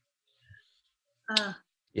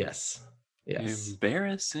 Yes.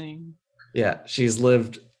 Embarrassing. Yeah, she's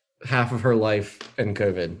lived half of her life in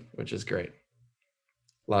COVID, which is great.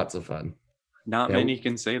 Lots of fun. Not many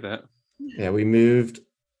can say that. Yeah, we moved.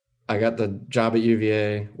 I got the job at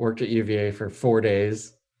UVA, worked at UVA for 4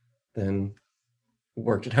 days, then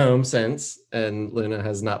worked at home since, and Luna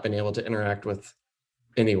has not been able to interact with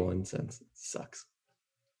anyone since. It sucks.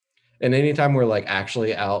 And anytime we're like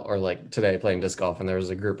actually out, or like today playing disc golf, and there was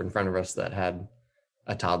a group in front of us that had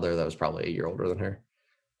a toddler that was probably a year older than her.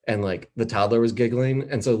 And like the toddler was giggling.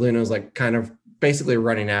 And so Luna was like kind of basically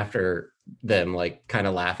running after them, like kind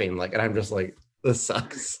of laughing. Like, and I'm just like, this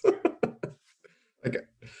sucks. Like,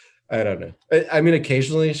 I don't know. I mean,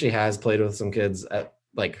 occasionally she has played with some kids at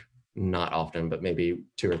like, not often, but maybe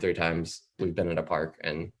 2 or 3 times we've been at a park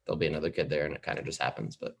and there'll be another kid there and it kind of just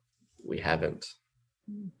happens, but we haven't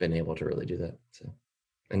been able to really do that. So,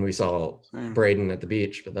 and we saw Braden at the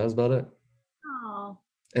beach, but that was about it. Oh.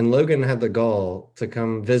 And Logan had the gall to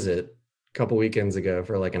come visit a couple weekends ago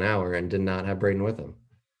for like an hour and did not have Braden with him.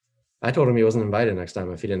 I told him he wasn't invited next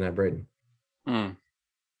time if he didn't have Braden.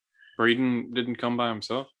 Braden didn't come by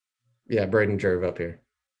himself? Yeah, Braden drove up here.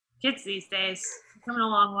 Kids these days, coming a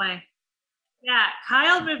long way. Yeah,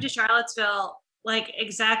 Kyle moved to Charlottesville like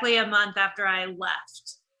exactly a month after I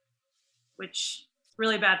left, which is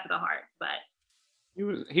really bad for the heart, but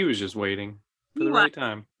he was just waiting for the right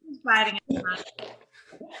time. He was biding his time.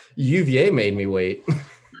 UVA made me wait.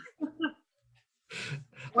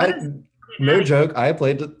 No joke. I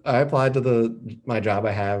applied to my job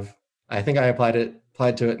I have. I think I applied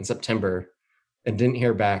to it in September and didn't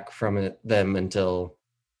hear back from them until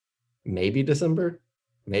maybe December.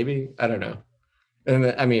 Maybe, I don't know.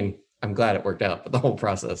 And I mean, I'm glad it worked out, but the whole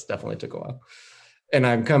process definitely took a while. And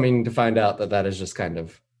I'm coming to find out that is just kind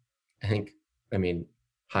of, I mean,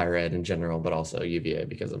 higher ed in general, but also UVA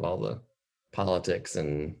because of all the politics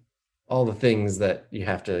and all the things that you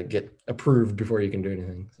have to get approved before you can do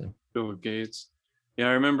anything. So Bill Gates. Yeah,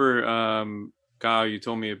 I remember, Kyle, you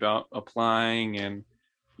told me about applying, and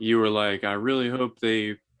you were like, I really hope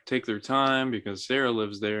they take their time because Sarah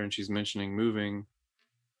lives there and she's mentioning moving.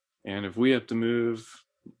 And if we have to move,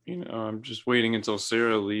 I'm just waiting until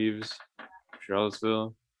Sarah leaves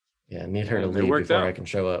Charlottesville. Yeah, I need her to And it leave worked before out. I can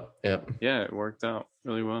show up. Yep. Yeah, it worked out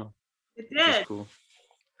really well. It Which is did. cool.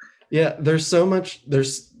 Yeah, there's so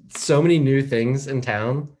many new things in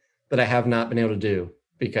town that I have not been able to do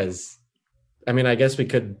because, I mean, I guess we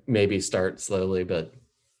could maybe start slowly, but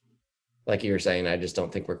like you were saying, I just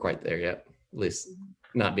don't think we're quite there yet, at least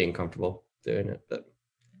not being comfortable doing it. But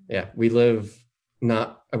yeah, we live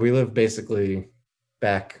basically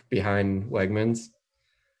back behind Wegmans.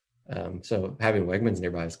 So having Wegmans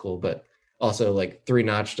nearby is cool, but also like Three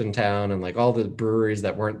Notched in town and like all the breweries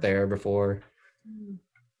that weren't there before.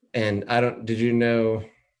 And did you know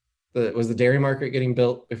was the dairy market getting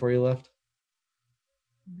built before you left?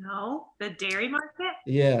 No, the dairy market?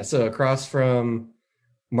 Yeah, so across from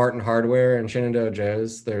Martin Hardware and Shenandoah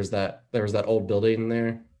Joe's, there was that old building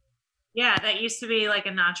there. Yeah, that used to be like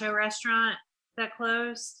a nacho restaurant that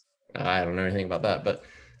closed. I don't know anything about that, but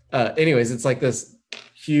anyways, it's like this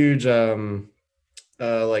huge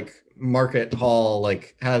like market hall,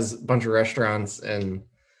 like has a bunch of restaurants and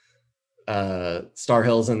Star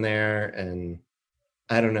Hill's in there, and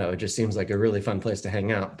I don't know, it just seems like a really fun place to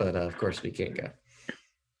hang out, but of course we can't go.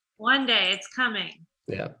 One day it's coming.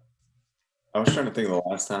 Yeah. I was trying to think of the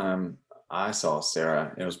last time I saw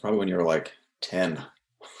Sarah. It was probably when you were like 10.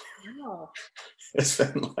 Oh. It's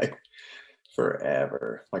been like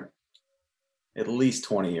forever, like at least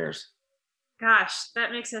 20 years. Gosh,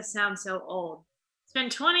 that makes us sound so old. It's been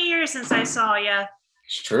 20 years since I saw you.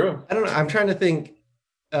 It's true. I don't know. I'm trying to think.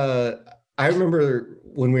 I remember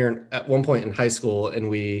when we were at one point in high school and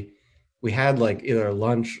we had like either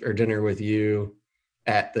lunch or dinner with you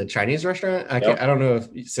at the Chinese restaurant. I don't know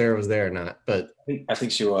if Sarah was there or not, but I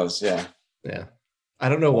think she was. Yeah. Yeah. I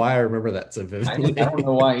don't know why I remember that so vividly. I don't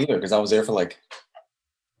know why either, because I was there for like,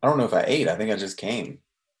 I don't know if I ate. I think I just came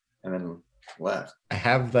and then left. I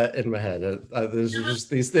have that in my head. There's just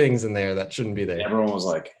these things in there that shouldn't be there. Everyone was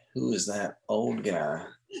like, "Who is that old guy?"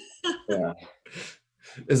 Yeah.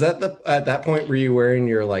 Is that at that point were you wearing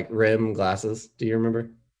your like rim glasses? Do you remember?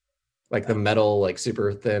 Like the metal, like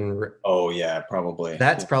super thin. Oh yeah, probably.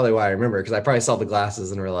 That's probably why I remember, because I probably saw the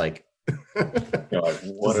glasses and were like, you're like,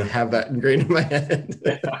 what? Doesn't have that ingrained in my head.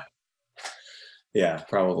 Yeah,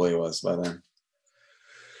 probably was by then.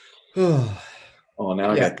 Oh,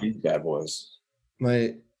 now I got these bad boys. Oh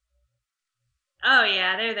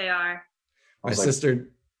yeah, there they are. My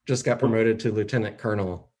sister just got promoted to lieutenant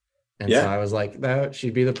colonel, and so I was like, that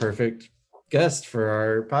she'd be the perfect guest for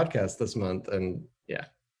our podcast this month. And yeah,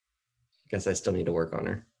 I guess I still need to work on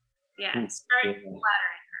her. Yeah, start flattering her.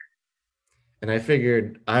 And I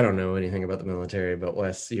figured, I don't know anything about the military, but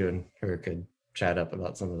Wes, you and her could chat up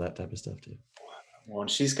about some of that type of stuff too. Well,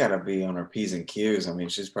 she's got to be on her P's and Q's. I mean,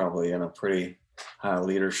 she's probably in a pretty high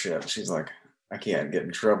leadership. She's like, I can't get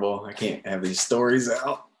in trouble. I can't have these stories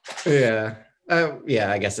out. Yeah.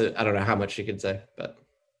 I guess I don't know how much she could say, but.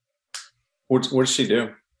 What does she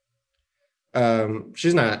do?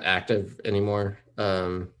 She's not active anymore.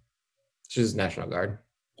 She's National Guard.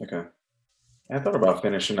 Okay. I thought about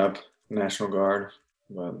finishing up National Guard,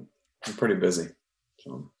 but I'm pretty busy.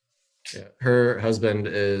 So. Yeah, her husband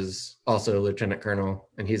is also a lieutenant colonel,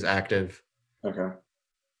 and he's active. Okay.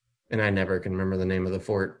 And I never can remember the name of the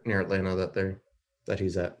fort near Atlanta that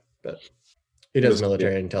he's at, but he does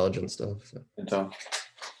military intelligence stuff. So. Intel.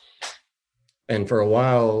 And for a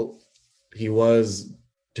while, he was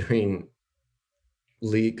doing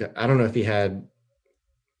leak. I don't know if he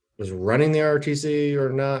was running the ROTC or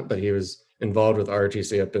not, but he was involved with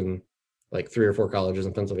ROTC up in like 3 or 4 colleges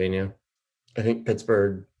in Pennsylvania. I think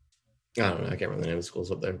Pittsburgh. I don't know. I can't remember the name of the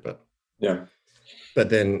schools up there, but yeah. But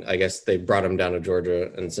then I guess they brought him down to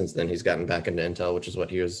Georgia, and since then he's gotten back into intel, which is what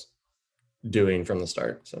he was doing from the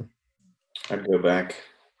start. So I'd go back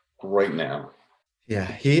right now.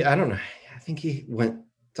 Yeah, I don't know. I think he went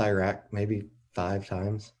to Iraq maybe 5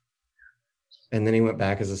 times, and then he went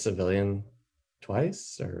back as a civilian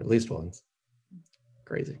twice, or at least once.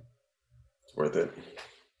 Crazy. It's worth it.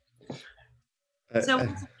 So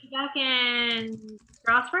back in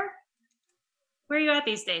Strasburg? Where are you at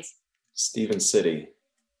these days? Stephen City.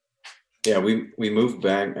 Yeah, we moved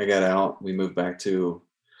back. I got out. We moved back to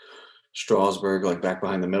Strasburg, like back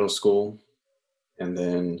behind the middle school. And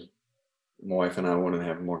then my wife and I wanted to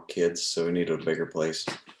have more kids, so we needed a bigger place.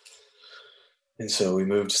 And so we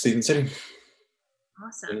moved to Stephen City.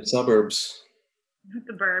 Awesome. In the suburbs.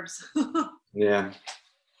 The burbs. Yeah,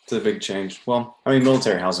 it's a big change. Well, I mean,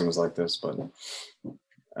 military housing was like this, but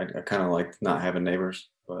I kind of like not having neighbors.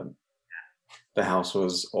 But the house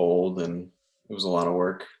was old and it was a lot of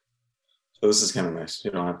work. So this is kind of nice.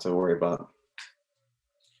 You don't have to worry about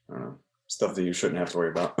stuff that you shouldn't have to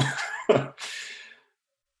worry about.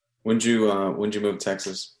 When'd you move to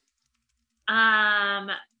Texas?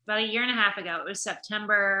 About a year and a half ago. It was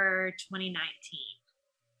September 2019.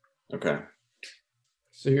 Okay.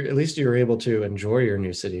 So at least you were able to enjoy your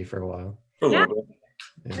new city for a while. For a little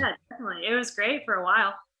bit. Yeah, definitely. It was great for a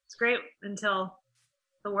while. It's great until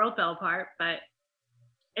the world fell apart, but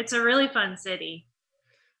it's a really fun city.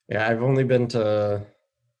 Yeah, I've only been to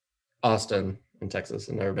Austin in Texas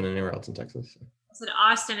and never been anywhere else in Texas. So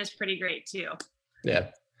Austin is pretty great too. Yeah.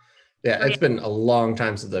 Yeah, it's been a long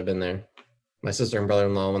time since I've been there. My sister and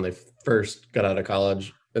brother-in-law, when they first got out of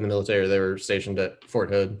college in the military, they were stationed at Fort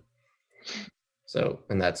Hood. So,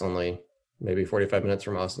 and that's only maybe 45 minutes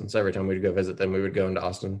from Austin. So every time we'd go visit them, we would go into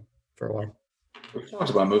Austin for a while. We talked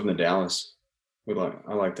about moving to Dallas.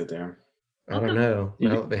 I liked it there. I don't know.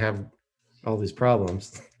 Now they have all these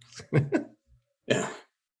problems. Yeah.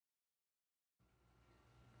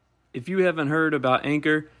 If you haven't heard about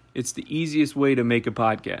Anchor, it's the easiest way to make a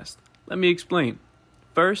podcast. Let me explain.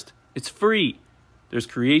 First, it's free. There's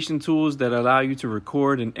creation tools that allow you to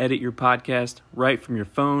record and edit your podcast right from your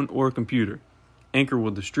phone or computer. Anchor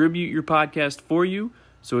will distribute your podcast for you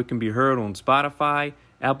so it can be heard on Spotify,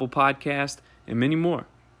 Apple Podcast, and many more.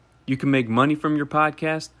 You can make money from your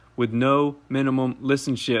podcast with no minimum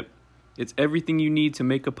listenership. It's everything you need to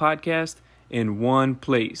make a podcast in one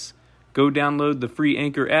place. Go download the free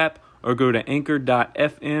Anchor app or go to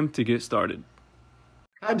anchor.fm to get started.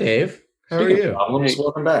 Hi, Dave. How are you?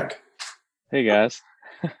 Welcome back. Hey, guys.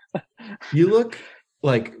 You look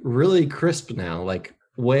like really crisp now. Like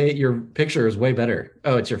your picture is way better.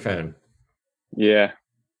 Oh, it's your phone. Yeah.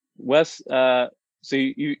 Wes, so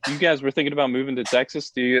you guys were thinking about moving to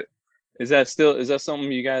Texas. Is that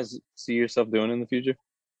something you guys see yourself doing in the future?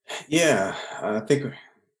 Yeah, I think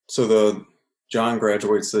so. John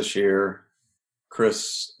graduates this year.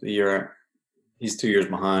 Chris, he's 2 years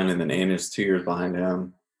behind, and then Anna's 2 years behind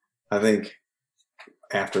him. I think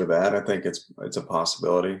after that, I think it's a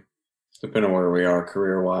possibility, depending on where we are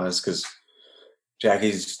career-wise, because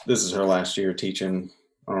this is her last year teaching.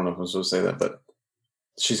 I don't know if I'm supposed to say that, but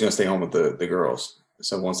she's going to stay home with the girls.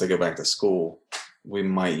 So once they go back to school, we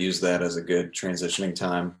might use that as a good transitioning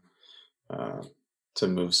time to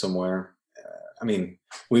move somewhere. I mean,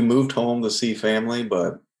 we moved home to see family,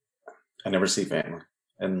 but I never see family.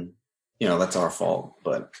 And, that's our fault.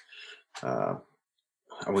 But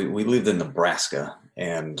we lived in Nebraska,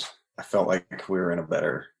 and I felt like we were in a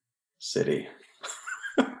better city.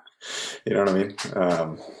 You know what I mean?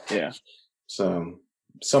 Yeah. So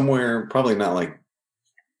somewhere, probably not like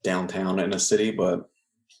downtown in a city, but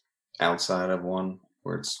outside of one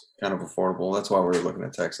where it's kind of affordable. That's why we're looking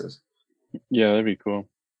at Texas. Yeah, that'd be cool.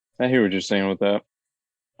 I hear what you're saying with that.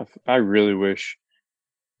 I really wish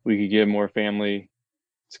we could get more family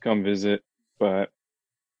to come visit, but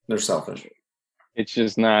they're selfish. It's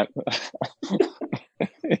just not.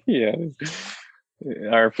 Yeah,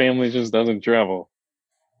 our family just doesn't travel.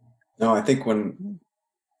 No, I think when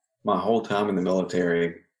my whole time in the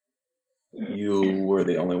military, you were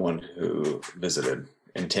the only one who visited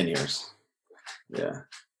in 10 years. Yeah.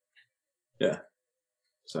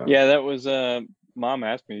 So yeah, that was Mom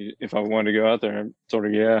asked me if I wanted to go out there. I told her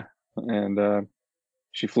yeah, and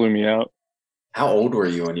she flew me out. How old were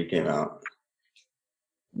you when you came out?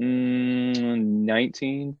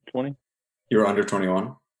 19, 20. You were under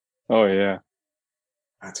 21? Oh yeah.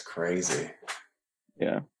 That's crazy.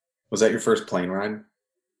 Yeah. Was that your first plane ride?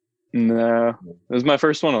 No, it was my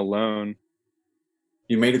first one alone.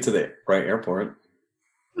 You made it to the right airport.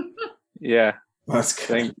 Yeah. That's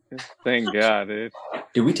good. Thank God, dude.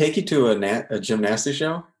 Did we take you to a gymnastics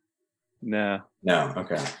show? No. No.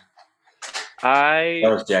 Okay. That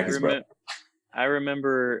was Jackie's brother. I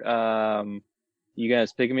remember you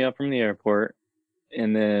guys picking me up from the airport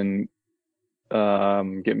and then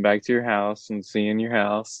getting back to your house and seeing your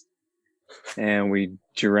house, and we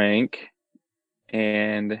drank,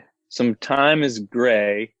 and some time is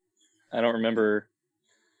gray. I don't remember.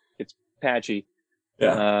 It's patchy.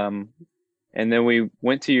 Yeah. And then we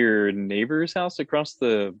went to your neighbor's house across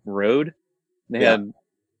the road. They had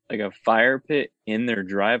like a fire pit in their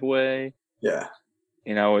driveway. Yeah.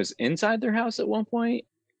 And I was inside their house at one point.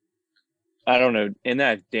 I don't know. And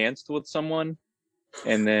then I danced with someone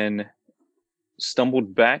and then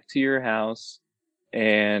stumbled back to your house,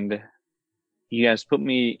 and you guys put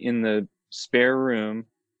me in the spare room,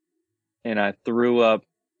 and I threw up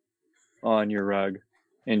on your rug,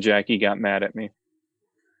 and Jackie got mad at me.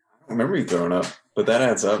 I remember you throwing up, but that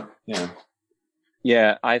adds up. Yeah.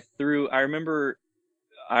 Yeah, I remember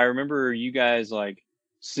you guys like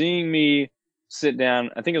seeing me sit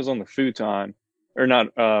down. I think it was on the futon or not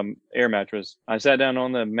air mattress. I sat down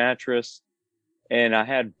on the mattress and I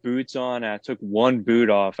had boots on and I took one boot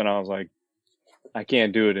off and I was like, I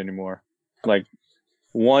can't do it anymore. Like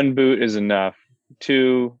one boot is enough.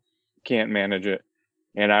 Two, can't manage it.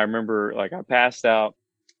 And I remember like I passed out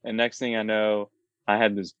and next thing I know, I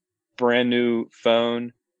had this brand new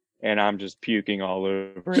phone and I'm just puking all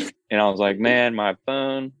over it. And I was like, man, my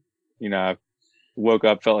phone, I woke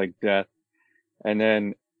up, felt like death. And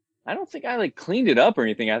then I don't think I like cleaned it up or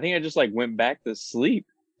anything. I think I just like went back to sleep.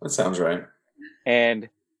 That sounds right. And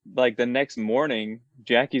like the next morning,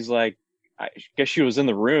 Jackie's like, I guess she was in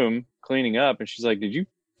the room cleaning up and she's like, did you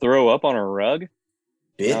throw up on a rug?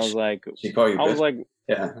 Bitch. And I was like, she called you bitch?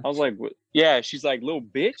 Yeah. I was like, yeah. She's like, little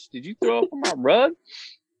bitch, did you throw up on my rug?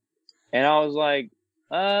 And I was like,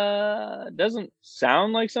 doesn't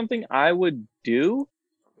sound like something I would do.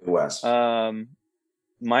 West.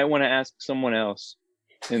 Might want to ask someone else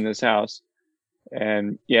in this house.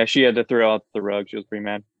 And yeah, she had to throw out the rug. She was pretty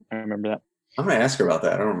mad. I remember that. I'm gonna ask her about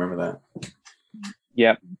that. I don't remember that.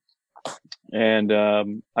 Yep. And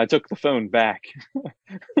I took the phone back.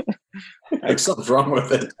 Like something's wrong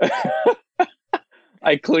with it.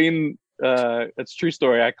 I cleaned. It's a true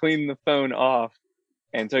story. I cleaned the phone off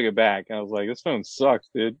and took it back. I was like, "This phone sucks,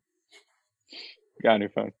 dude." Got a new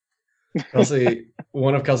phone. Kelsey,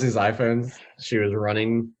 one of Kelsey's iPhones, she was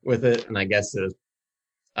running with it, and I guess it was,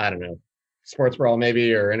 I don't know, sports bra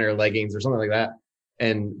maybe, or in her leggings or something like that.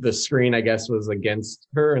 And the screen, I guess, was against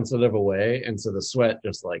her instead of away, and so the sweat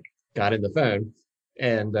just like got in the phone.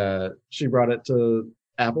 And she brought it to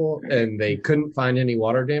Apple, and they couldn't find any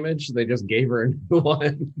water damage. They just gave her a new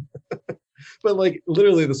one. But like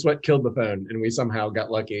literally, the sweat killed the phone, and we somehow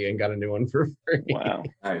got lucky and got a new one for free. Wow,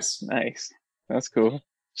 Nice. That's cool.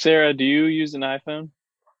 Sarah, do you use an iPhone?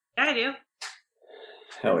 Yeah, I do.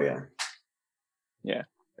 Hell yeah. Yeah,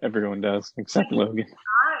 everyone does except Logan.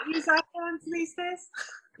 I use iPhones these days.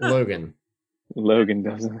 Logan Logan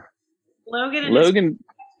doesn't. Logan.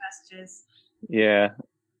 Messages. Yeah,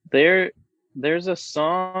 there's a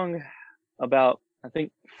song about, I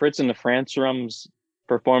think Fritz and the Franzrums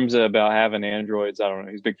performs it about having androids. I don't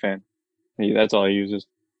know. He's a big fan. That's all he uses.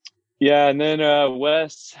 Yeah, and then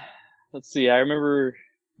Wes. Let's see. I remember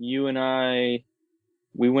you and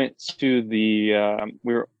we went to the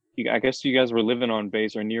I guess you guys were living on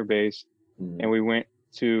base or near base, and we went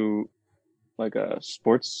to like a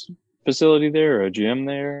sports facility there or a gym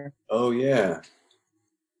there. Oh yeah.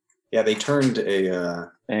 Yeah, they turned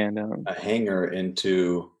a hangar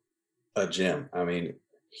into a gym. I mean,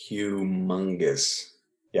 humongous.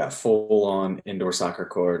 Yeah, full on indoor soccer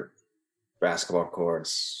court, basketball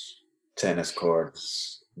courts, tennis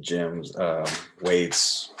courts, gyms,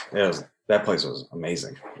 weights. That place was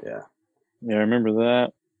amazing. Yeah. Yeah, I remember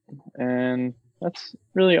that. And that's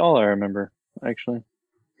really all I remember, actually.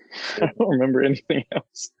 I don't remember anything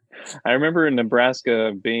else. I remember in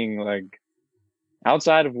Nebraska being like,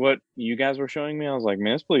 outside of what you guys were showing me, I was like,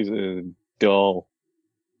 man, this place is dull.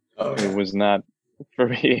 Oh, yeah. It was not for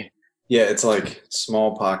me. Yeah, it's like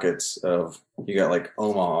small pockets of, you got like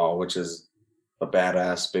Omaha, which is a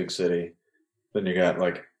badass big city. Then you got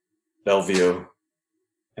like Bellevue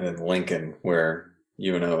and then Lincoln where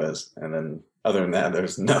UNO is. And then other than that,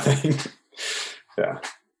 there's nothing. Yeah.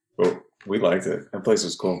 But we liked it. That place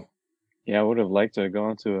was cool. Yeah, I would have liked to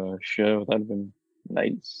go to a show. That'd have been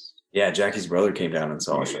nice. Yeah, Jackie's brother came down and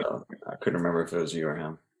saw a show. I couldn't remember if it was you or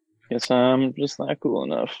him. Guess I'm just not cool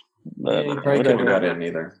enough. But yeah, you probably couldn't have got in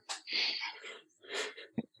either.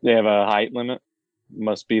 They have a height limit.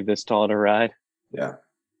 Must be this tall to ride. Yeah.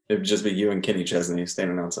 It'd just be you and Kenny Chesney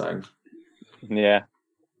standing outside. Yeah.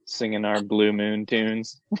 Singing our Blue Moon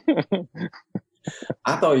tunes.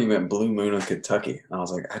 I thought you meant Blue Moon of Kentucky. I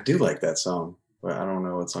was like, I do like that song, but I don't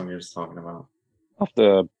know what song you're just talking about. I'll have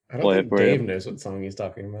to I don't play think it for Dave you. knows what song he's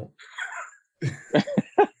talking about.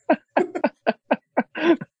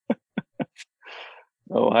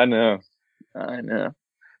 Oh, I know.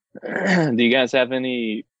 Do you guys have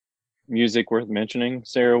any music worth mentioning?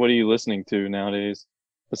 Sarah, what are you listening to nowadays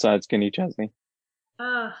besides Kenny Chesney?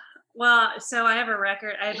 Well, so I have a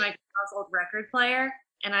record. I have my household record player,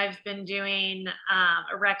 and I've been doing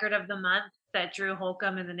a record of the month that Drew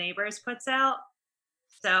Holcomb and the Neighbors puts out.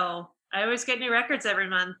 So I always get new records every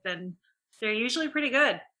month, and they're usually pretty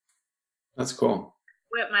good. That's cool.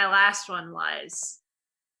 What my last one was,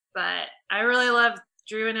 but I really love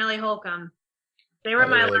Drew and Ellie Holcomb. They were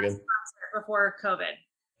my really last concert before COVID.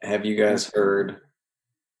 Have you guys heard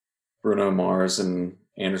Bruno Mars and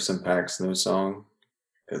Anderson .Paak's new song?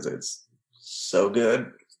 Because it's so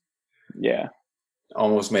good. Yeah.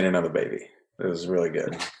 Almost made another baby. It was really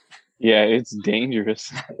good. Yeah, it's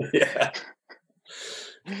dangerous. Yeah.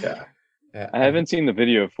 I haven't seen the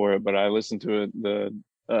video for it, but I listened to it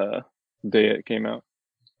the day it came out.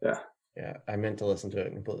 Yeah, I meant to listen to it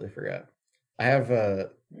and completely forgot. I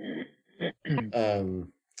have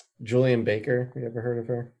Julian Baker. You ever heard of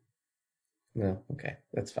her? No? Okay,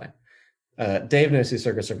 that's fine. Dave knows who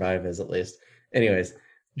Circus Survive is, at least. Anyways,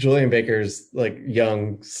 Julian Baker's like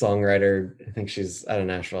young songwriter. I think she's out of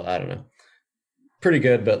Nashville. I don't know. Pretty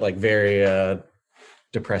good, but like very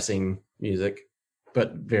depressing music,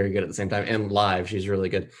 but very good at the same time. And live, she's really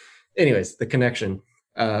good. Anyways, The Connection.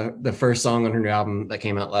 The first song on her new album that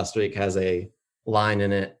came out last week has a line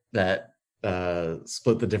in it that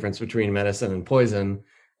split the difference between medicine and poison.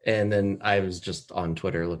 And then I was just on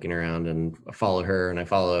Twitter looking around, and I follow her and I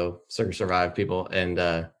follow Circus Survive people.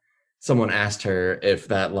 And someone asked her if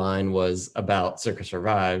that line was about Circus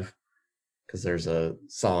Survive, because there's a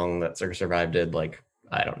song that Circus Survive did like,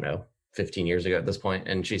 I don't know, 15 years ago at this point.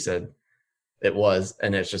 And she said it was.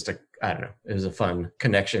 And it's just I don't know, it was a fun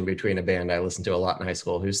connection between a band I listened to a lot in high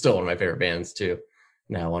school, who's still one of my favorite bands too.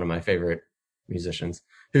 Now one of my favorite musicians,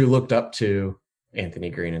 who looked up to Anthony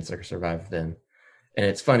Green and Circus Survive then. And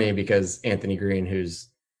it's funny because Anthony Green, who's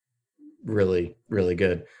really, really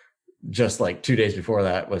good, just like 2 days before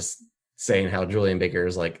that was saying how Julian Baker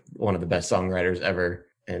is like one of the best songwriters ever.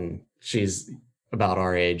 And she's about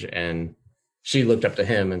our age and she looked up to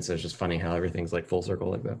him. And so it's just funny how everything's like full circle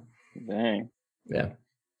like that. Dang. Yeah.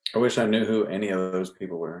 I wish I knew who any of those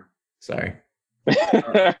people were. Sorry.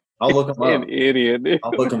 I'll look them up. An idiot. Dude.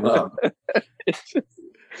 I'll look them up.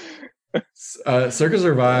 Circus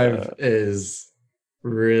Survive is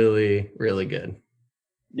really, really good.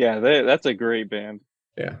 Yeah, that's a great band.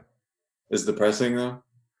 Yeah. Is depressing though?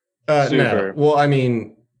 Super. No. Well, I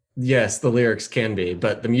mean, yes, the lyrics can be,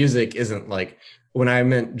 but the music isn't like, when I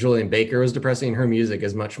meant Julian Baker was depressing, her music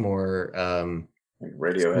is much more Like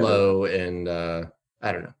Radiohead. slow and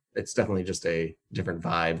I don't know. It's definitely just a different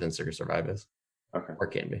vibe than Circus Survive is. Okay. Or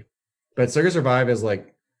can be. But Circus Survive is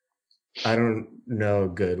like, I don't know a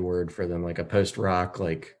good word for them, like a post-rock,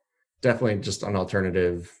 like definitely just an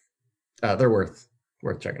alternative. They're worth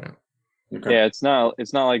checking out. Okay. Yeah, it's not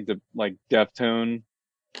like the like Deftone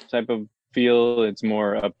type of feel. It's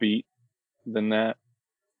more upbeat than that.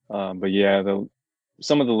 But yeah,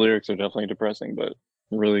 some of the lyrics are definitely depressing, but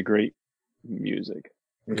really great music.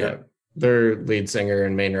 Okay. Yeah. Their lead singer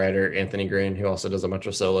and main writer, Anthony Green, who also does a bunch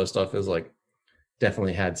of solo stuff, is like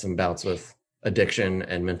definitely had some bouts with addiction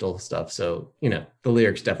and mental stuff. So, you know, the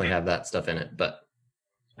lyrics definitely have that stuff in it, but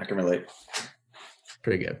I can relate.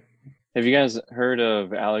 pretty good. Have you guys heard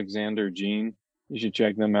of Alexander Jean? You should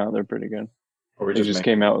check them out. They're pretty good. Or we They just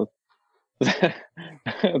came out with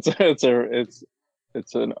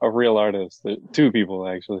it's a real artist. Two people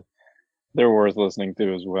actually. They're worth listening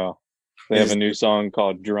to as well. They have a new song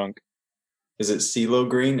called Drunk. Is it CeeLo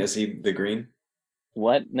Green? Is he the green?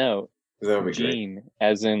 What? No. That would be Jean,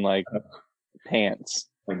 as in like pants.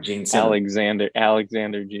 Like Gene Simmons.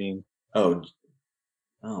 Alexander Jean. Oh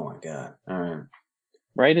my God. All right.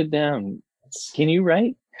 Write it down. Can you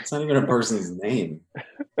write? It's not even a person's name.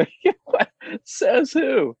 What? Says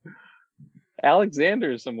who?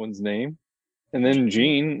 Alexander is someone's name. And then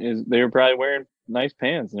Jean is, they were probably wearing nice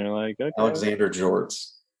pants. And they're like, okay. Alexander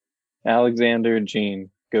Jorts. Alexander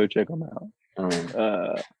Jean. Go check them out. All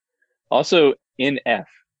right. Also, NF.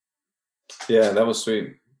 Yeah, that was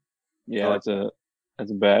sweet. Yeah, that's a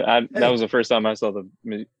bad. That was the first time I saw the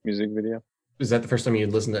music video. Is that the first time you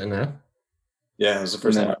listened to NF? Yeah, it was the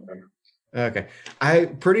first time I remember. Okay.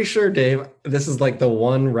 I'm pretty sure, Dave, this is like the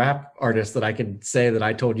one rap artist that I could say that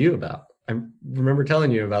I told you about. I remember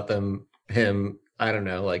telling you about him, I don't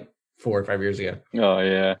know, like 4 or 5 years ago. Oh,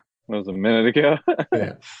 yeah. That was a minute ago.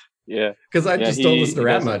 Yeah. Yeah. Because I just don't listen to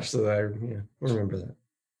rap much, so I remember that.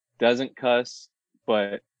 Doesn't cuss,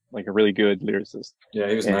 but like a really good lyricist. Yeah,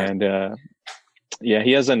 he was nice. And yeah,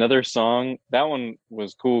 he has another song. That one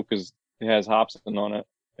was cool because it has Hobson on it.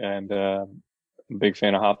 And I'm a big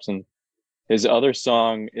fan of Hobson. His other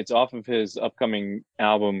song, it's off of his upcoming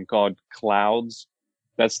album called Clouds.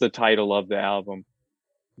 That's the title of the album.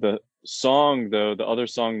 The song, though, the other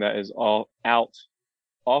song that is all out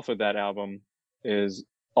off of that album is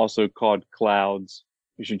also called Clouds.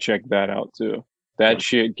 You should check that out too. That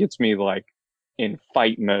shit gets me like in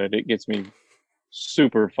fight mode. It gets me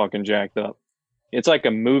super fucking jacked up. It's like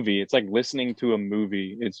a movie. It's like listening to a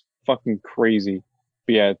movie. It's fucking crazy.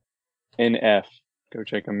 But yeah, NF. Go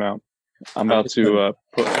check them out. I'm about to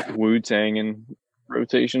put Wu-Tang in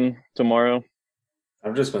rotation tomorrow.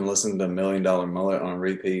 I've just been listening to $1 Million Mullet on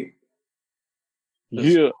repeat.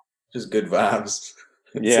 Just good vibes.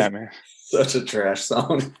 Yeah, man. Such a trash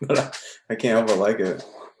song, but I can't help but like it.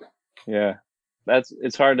 Yeah,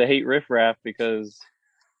 it's hard to hate Riff Raff because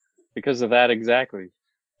of that exactly.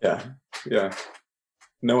 Yeah.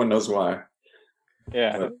 No one knows why.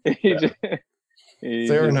 Yeah.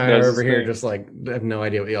 Sarah and I are over here just like have no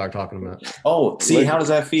idea what y'all are talking about. Oh, see, how does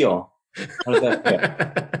that feel? How does that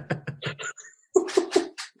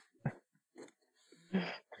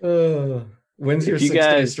feel? When's your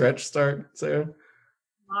 6-day stretch start, Sarah?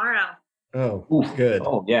 Tomorrow. Oh, good.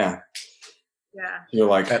 Oh, yeah. Yeah. You're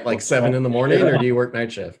like at like 7 in the morning, or do you work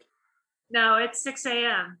night shift? No, it's 6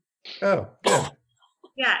 a.m. Oh, good.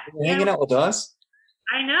 Yeah. You're hanging out with us?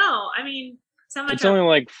 I know. I mean, so much. It's only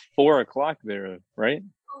like 4 o'clock there, right?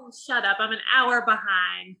 Oh, shut up. I'm an hour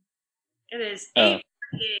behind. It is 8:48.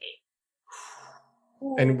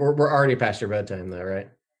 And we're already past your bedtime though, right?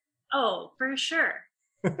 Oh, for sure.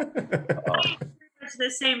 It's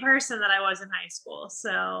the same person that I was in high school,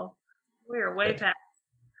 so we're way past.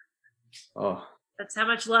 Oh, that's how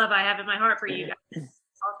much love I have in my heart for you guys,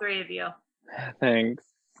 all three of you. Thanks.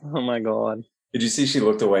 Oh my God. Did you see she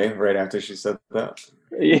looked away right after she said that?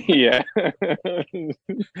 Yeah.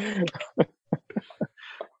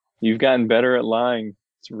 You've gotten better at lying.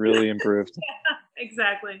 It's really improved. Yeah,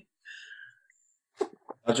 exactly.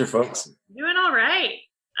 How's your folks? Doing all right.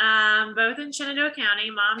 Both in Shenandoah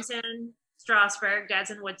County. Mom's in Strasburg.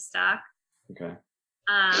 Dad's in Woodstock. Okay.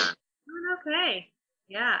 Doing okay.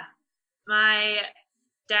 Yeah. My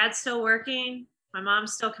dad's still working. My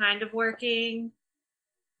mom's still kind of working.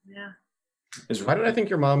 Yeah. Why did I think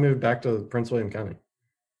your mom moved back to Prince William County?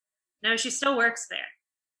 No, she still works there.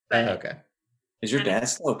 But okay. Is your dad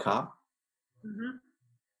still a cop? Mm-hmm.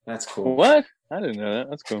 That's cool. What? I didn't know that.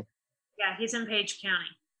 That's cool. Yeah, he's in Page County.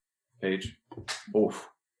 Page? Oof.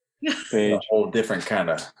 Page. A whole different kind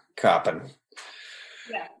of copping.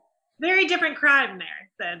 Yeah. Very different crime there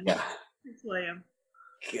than Prince William.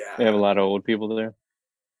 Yeah. They have a lot of old people there.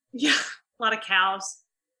 Yeah. A lot of cows.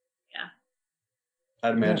 Yeah.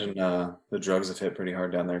 I'd imagine the drugs have hit pretty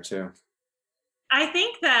hard down there too. I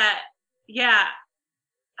think that, yeah,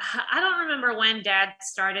 I don't remember when Dad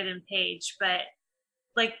started in Page, but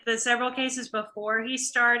like the several cases before he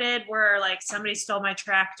started were like somebody stole my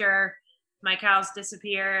tractor, my cows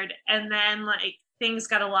disappeared, and then like things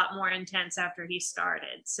got a lot more intense after he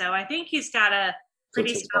started. So I think he's got a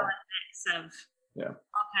pretty solid mix of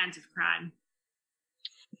all kinds of crime.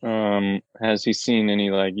 Has he seen any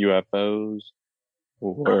like UFOs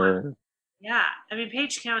or? Yeah, I mean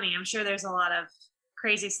Page County. I'm sure there's a lot of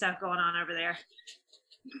crazy stuff going on over there.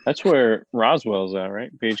 That's where Roswell's at,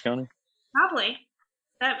 right? Page County. Probably.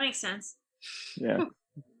 That makes sense. Yeah,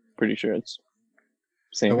 pretty sure it's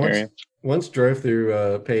same area. Once drove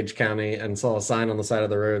through Page County and saw a sign on the side of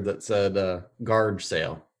the road that said "Garge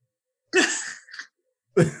Sale."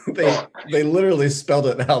 they literally spelled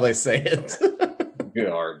it how they say it.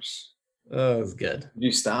 Garge. Oh, it was good. Did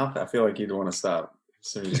you stop? I feel like you'd want to stop as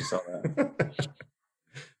soon as you saw that.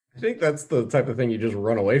 I think that's the type of thing you just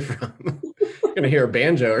run away from. You're gonna hear a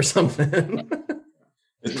banjo or something.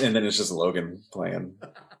 And then it's just Logan playing.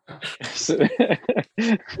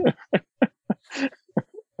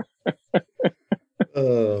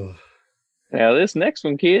 Oh. Now this next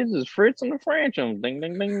one, kids, is Fritz and the Franchum. Ding,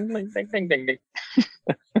 ding, ding, ding, ding, ding, ding, ding.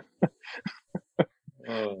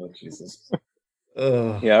 Oh, Jesus.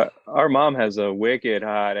 Yeah, our mom has a wicked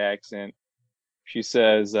hot accent. She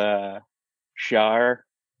says, shower.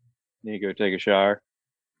 Need to go take a shower.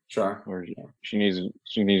 Sure. Or she needs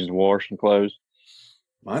to wash some clothes.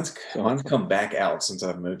 Mine's come back out since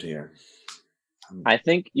I've moved here. I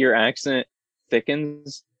think your accent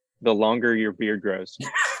thickens the longer your beard grows.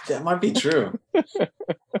 That might be true.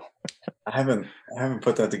 I haven't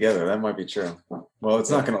put that together. That might be true. Well,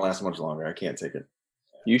 it's not going to last much longer. I can't take it.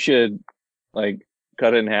 You should like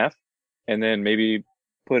cut it in half and then maybe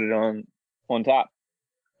put it on top.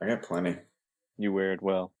 I got plenty. You wear it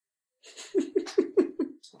well.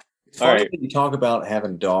 All right. You talk about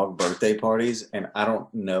having dog birthday parties, and I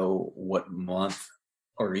don't know what month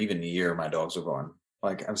or even year my dogs were born.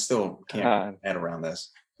 Like, I'm still can't head around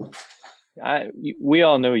this. We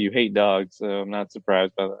all know you hate dogs, so I'm not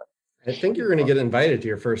surprised by that. I think you're going to get invited to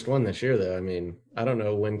your first one this year, though. I mean, I don't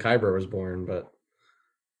know when Kyber was born, but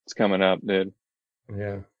it's coming up, dude.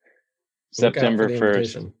 Yeah, September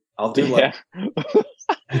 1st. I'll do like.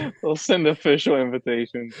 We'll send official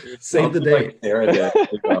invitations. Save the date. Like Sarah did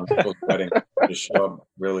on people's wedding. Just show up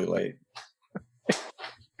really late.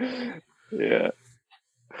 Yeah.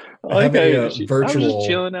 Like a virtual I was just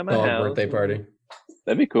chilling at my dog house. birthday party.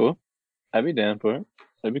 That'd be cool. I'd be down for it.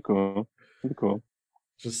 That'd be cool.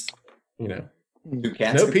 Just, Do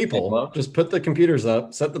cats No people. Just put the computers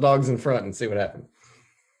up, set the dogs in front, and see what happens.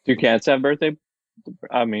 Do cats have birthday?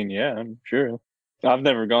 I mean, yeah, I'm sure. I've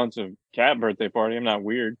never gone to a cat birthday party. I'm not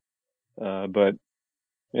weird. But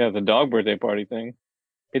yeah, the dog birthday party thing,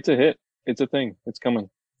 it's a hit. It's a thing. It's coming.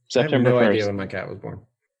 September I have no 1st. idea when my cat was born.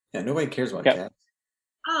 Yeah, nobody cares about cats.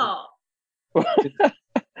 Oh.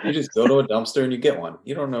 You just go to a dumpster and you get one.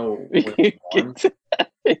 You don't know when it's born.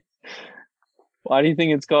 Why do you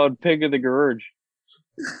think it's called Pig of the Garage?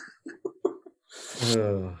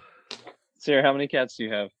 Sarah, how many cats do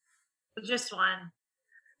you have? Just one.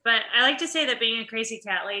 But I like to say that being a crazy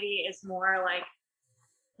cat lady is more like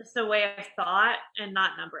just a way of thought and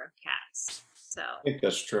not number of cats. So I think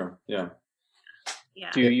that's true. Yeah.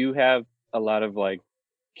 Yeah. Do you have a lot of like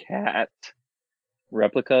cat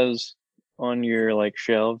replicas on your like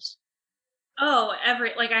shelves? Oh, I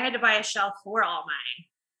had to buy a shelf for all mine,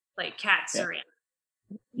 like cat ceramic.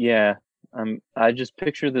 Yeah. I just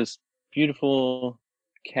picture this beautiful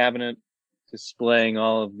cabinet displaying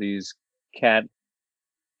all of these cat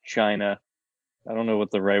china. I don't know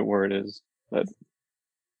what the right word is, but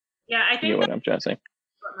yeah, I you think get what I'm trying to say.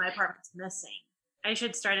 What my apartment's missing. I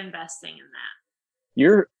should start investing in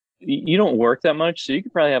that. You don't work that much, so you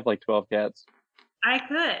could probably have like 12 cats. I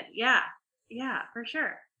could, yeah, for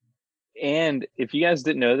sure. And if you guys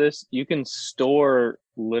didn't know this, you can store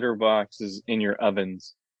litter boxes in your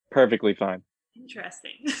ovens perfectly fine.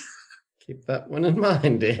 Interesting. Keep that one in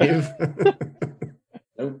mind, Dave.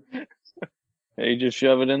 Nope. You just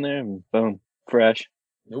shove it in there and boom, fresh.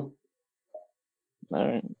 Nope. All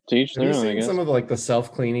right, teach Have you their own, I seen guess. some of like the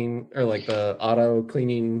self-cleaning or like the auto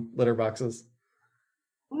cleaning litter boxes?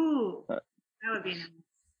 Ooh, that would be nice.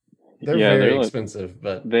 They're very expensive,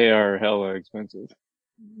 but they are hella expensive.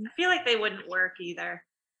 I feel like they wouldn't work either.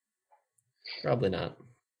 Probably not.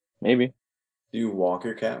 Maybe. Do you walk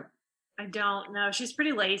your cat? I don't know. She's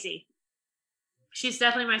pretty lazy. She's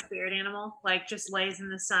definitely my spirit animal. Like just lays in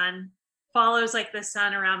the sun, follows like the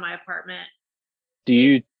sun around my apartment. Do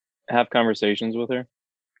you have conversations with her?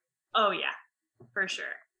 Oh yeah, for sure.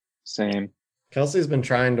 Same. Kelsey's been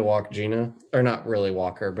trying to walk Gina, or not really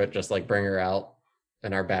walk her, but just like bring her out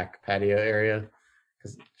in our back patio area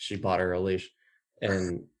because she bought her a leash.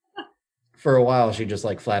 And for a while, she just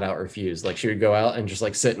like flat out refused. Like she would go out and just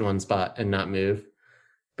like sit in one spot and not move.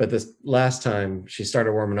 But this last time she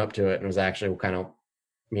started warming up to it and was actually kind of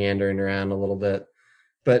meandering around a little bit.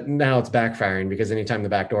 But now it's backfiring because anytime the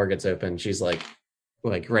back door gets open, she's like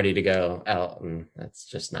ready to go out, and that's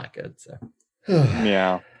just not good. So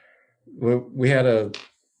yeah. We had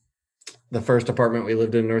the first apartment we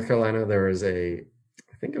lived in North Carolina, there was I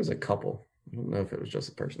think it was a couple. I don't know if it was just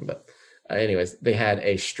a person, but anyways, they had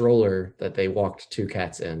a stroller that they walked two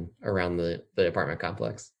cats in around the apartment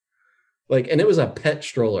complex. Like, and it was a pet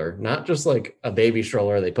stroller, not just like a baby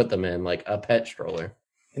stroller they put them in, like a pet stroller.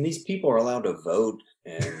 And these people are allowed to vote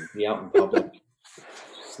and be out in public.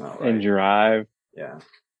 It's not right. And drive. Yeah.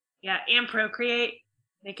 Yeah, and procreate.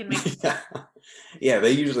 They can make. Yeah,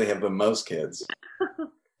 they usually have the most kids.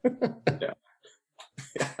 Yeah.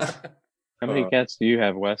 How many cats do you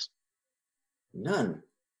have, Wes? None.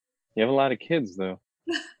 You have a lot of kids, though.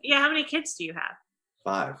 Yeah, how many kids do you have?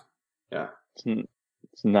 5. Yeah.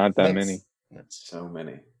 It's not that many. That's so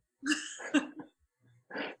many.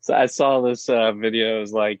 So I saw this video. It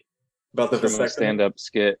was like about the stand-up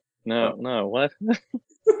skit. No, what?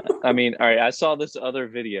 I mean, all right. I saw this other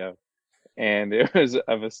video, and it was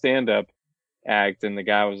of a stand-up act, and the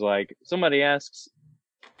guy was like, somebody asked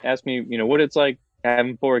me, what it's like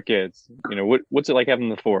having 4 kids. What's it like having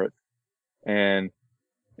the 4th? And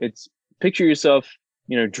it's picture yourself,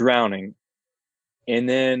 drowning, and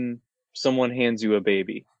then someone hands you a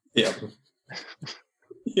baby. Yeah.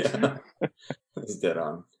 Yeah. That's dead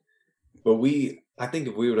on. But I think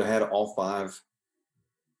if we would have had all 5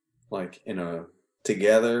 like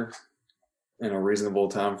together in a reasonable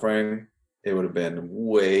time frame, it would have been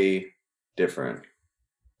way different.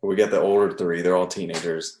 We got the older 3, they're all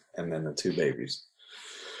teenagers, and then the 2 babies.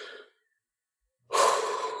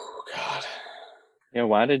 God. Yeah,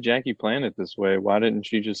 why did Jackie plan it this way? Why didn't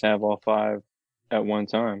she just have all 5 at one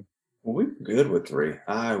time? Well, we were good with 3.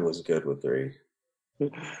 I was good with 3.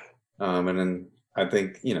 And then I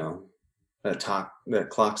think, that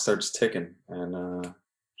clock starts ticking, and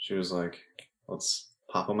she was like, let's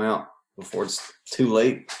pop them out before it's too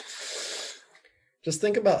late. Just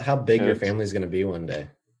think about how big your family's going to be one day.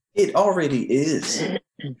 It already is.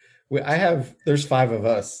 There's 5 of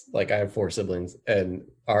us. Like I have 4 siblings, and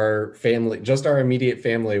our family, just our immediate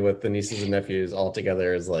family with the nieces and nephews all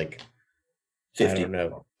together is like 50. I don't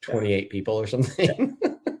know, 28 people or something.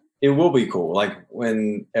 It will be cool. Like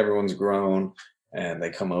when everyone's grown and they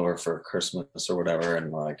come over for Christmas or whatever,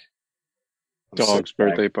 and like dogs'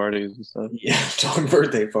 birthday parties and stuff. Yeah, dog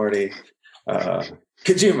birthday party.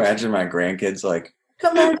 Could you imagine my grandkids like,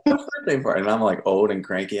 come back to the birthday party? And I'm like old and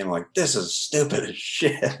cranky. And I'm like, this is stupid as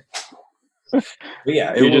shit. But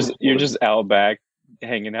yeah, you're just out back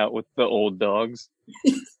hanging out with the old dogs.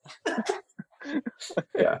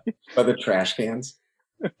 Yeah, by the trash cans.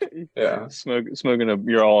 Yeah,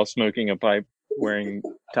 you're all smoking a pipe, wearing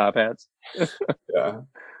top hats. Yeah,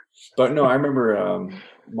 but no, I remember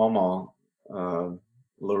Mama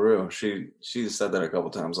LaRue. She said that a couple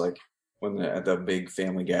times. Like when at the big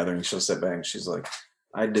family gathering, she'll sit back and she's like,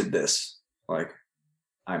 "I did this. Like,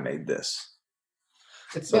 I made this."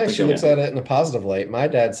 It's nice she looks at it in a positive light. My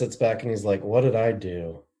dad sits back and he's like, "What did I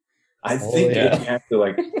do?" I think you have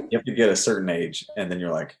to get a certain age, and then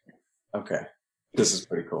you're like, "Okay, this is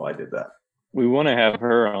pretty cool. I did that." We want to have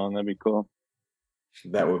her on. That'd be cool.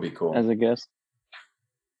 That would be cool as a guest.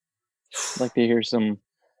 I'd like to hear some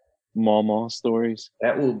mama stories.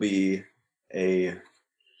 That will be a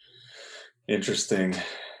interesting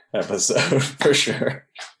episode for sure.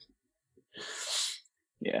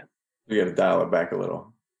 Yeah. We got to dial it back a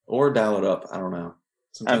little or dial it up. I don't know.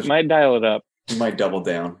 Sometimes I might dial it up. You might double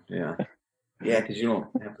down. Yeah. Yeah, because you don't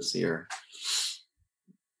have to see her.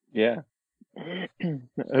 Yeah.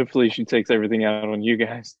 Hopefully she takes everything out on you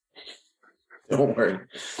guys. Don't worry.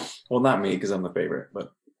 Well, not me because I'm the favorite,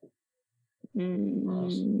 but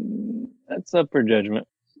that's up for judgment.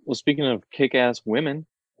 Well, speaking of kick-ass women,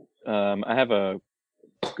 I have a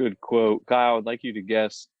good quote. Kyle, I'd like you to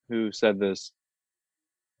guess who said this.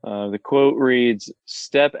 The quote reads,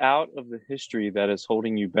 "Step out of the history that is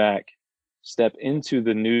holding you back. Step into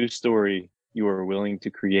the new story you are willing to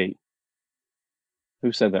create."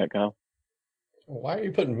 Who said that, Kyle? Why are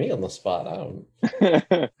you putting me on the spot? I don't.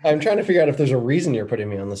 I'm trying to figure out if there's a reason you're putting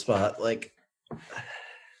me on the spot. Like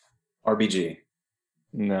RBG.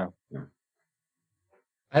 No.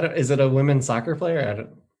 I don't. Is it a women's soccer player? I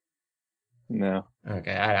don't. No.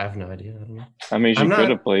 Okay, I have no idea. I don't know. I mean, she could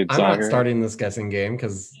have played soccer. I'm not starting this guessing game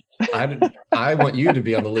because I want you to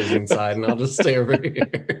be on the losing side, and I'll just stay over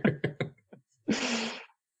here.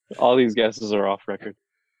 All these guesses are off record.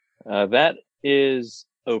 That is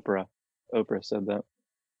Oprah. Oprah said that,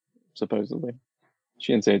 supposedly.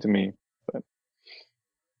 She didn't say it to me, but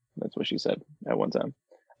that's what she said at one time.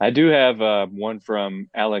 I do have one from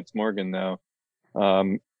Alex Morgan, though.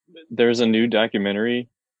 There's a new documentary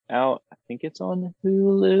out. I think it's on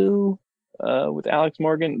Hulu with Alex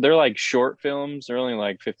Morgan. They're like short films. They're only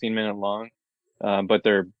like 15-minute long, but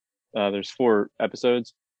there's 4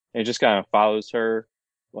 episodes. And it just kind of follows her,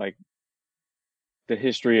 like the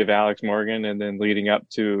history of Alex Morgan and then leading up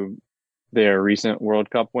to their recent World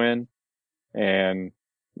Cup win and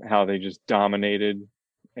how they just dominated,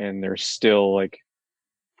 and they're still like,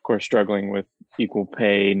 of course, struggling with equal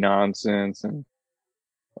pay nonsense and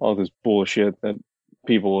all this bullshit that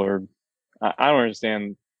people are. I don't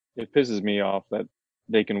understand. It pisses me off that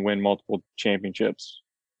they can win multiple championships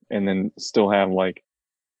and then still have like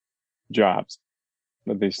jobs,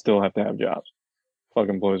 but they still have to have jobs.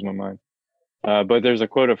 Fucking blows my mind. But there's a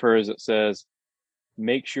quote of hers that says,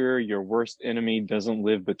 "Make sure your worst enemy doesn't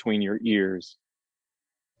live between your ears,"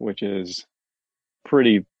 which is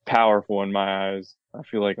pretty powerful in my eyes. I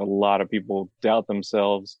feel like a lot of people doubt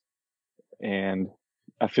themselves, and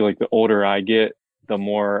I feel like the older I get, the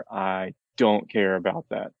more I don't care about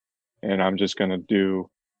that. And I'm just going to do,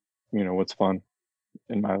 what's fun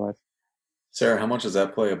in my life. Sarah, how much does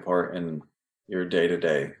that play a part in your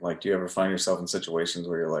day-to-day? Like, do you ever find yourself in situations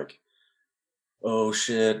where you're like, oh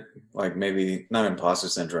shit, like maybe not imposter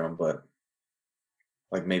syndrome, but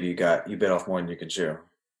like maybe you bit off more than you can chew?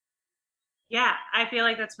 Yeah, I feel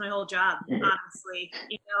like that's my whole job, honestly.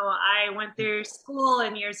 I went through school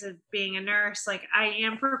and years of being a nurse. Like, I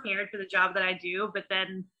am prepared for the job that I do, but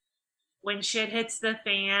then when shit hits the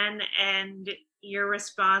fan and you're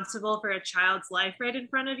responsible for a child's life right in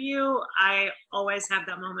front of you, I always have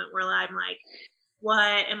that moment where I'm like,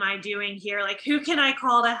 what am I doing here? Like, who can I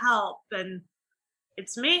call to help? And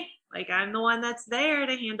it's me. Like, I'm the one that's there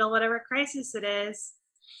to handle whatever crisis it is.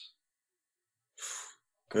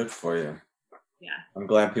 Good for you. Yeah. I'm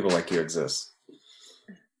glad people like you exist.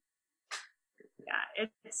 Yeah,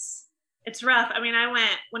 it's rough. I mean,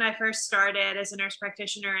 when I first started as a nurse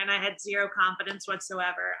practitioner and I had zero confidence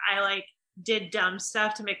whatsoever. I did dumb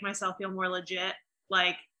stuff to make myself feel more legit.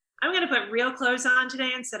 Like, I'm going to put real clothes on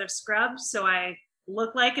today instead of scrubs, so I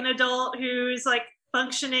look like an adult who's like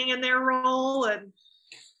functioning in their role. And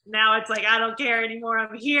now it's like, I don't care anymore.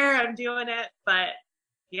 I'm here, I'm doing it. But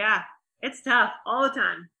yeah, it's tough all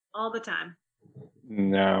the time.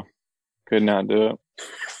 No, Could not do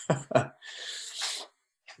it.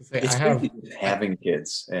 It's crazy having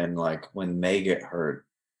kids and like when they get hurt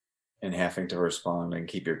and having to respond and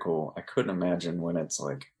keep your cool. I couldn't imagine when it's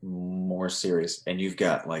like more serious and you've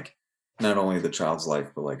got like not only the child's life,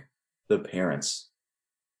 but like the parents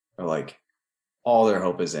are like all their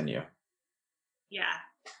hope is in you. Yeah.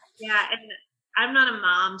 Yeah. And I'm not a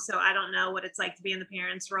mom, so I don't know what it's like to be in the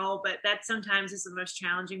parents' role, but that sometimes is the most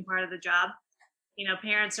challenging part of the job. You know,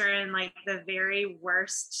 parents are in like the very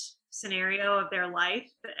worst scenario of their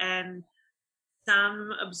life, and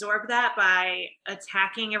some absorb that by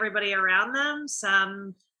attacking everybody around them.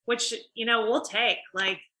 Some, which, you know, we'll take.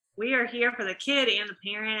 Like, we are here for the kid and the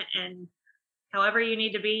parent, and however you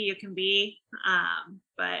need to be, you can be.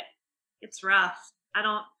 But it's rough. I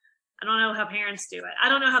don't know how parents do it. I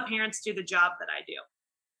don't know how parents do the job that I do.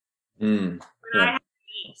 I have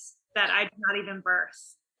a niece that I did not even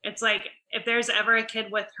birth. It's like if there's ever a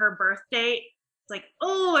kid with her birth date, it's like,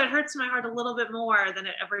 oh, it hurts my heart a little bit more than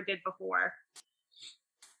it ever did before.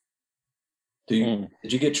 Did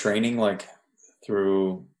you get training like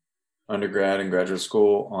through undergrad and graduate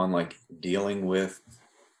school on like dealing with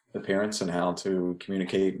the parents and how to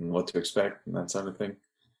communicate and what to expect and that sort of thing?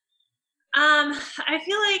 I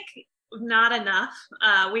feel like not enough.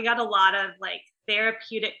 We got a lot of like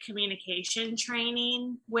therapeutic communication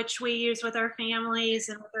training, which we use with our families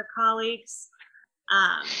and with our colleagues.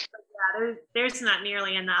 But yeah, there's not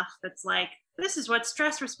nearly enough that's like, this is what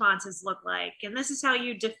stress responses look like, and this is how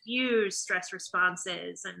you diffuse stress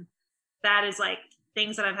responses. And that is like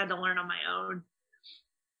things that I've had to learn on my own.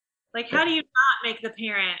 Like, how do you not make the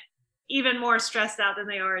parent even more stressed out than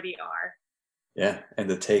they already are? Yeah, and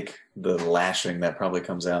to take the lashing that probably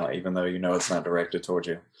comes out, even though you know it's not directed towards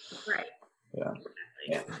you. Right. Yeah. Exactly.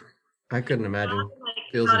 Yeah. I couldn't imagine.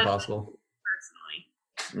 Feels impossible.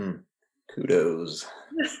 Personally. Kudos.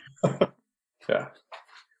 Yeah.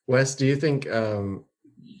 Wes, do you think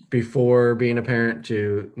before being a parent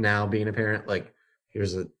to now being a parent, like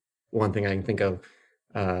here's one thing I can think of.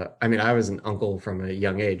 I mean, I was an uncle from a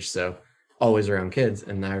young age, so always around kids.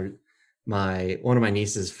 And one of my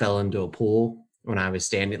nieces fell into a pool when I was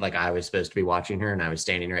standing, like I was supposed to be watching her, and I was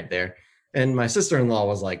standing right there. And my sister-in-law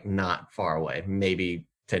was like not far away, maybe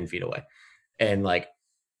 10 feet away. And like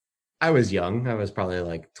I was young, I was probably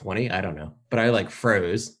like 20, I don't know, but I like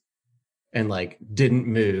froze and like didn't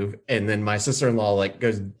move. And then my sister-in-law like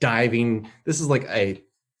goes diving. This is like a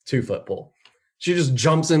 2-foot pool. She just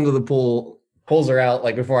jumps into the pool, pulls her out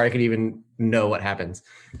like before I could even know what happens.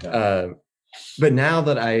 Yeah. But now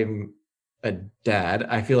that I'm a dad,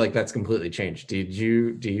 I feel like that's completely changed. Did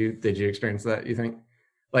you experience that, you think?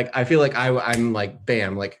 Like, I feel like I'm like,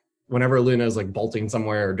 bam, like whenever Luna's like bolting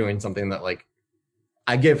somewhere or doing something that like,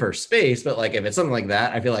 I give her space, but like if it's something like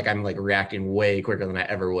that, I feel like I'm like reacting way quicker than I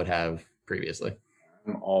ever would have previously.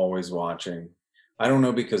 I'm always watching. I don't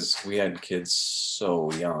know, because we had kids so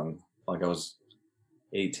young. Like I was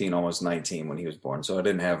 18, almost 19 when he was born. So I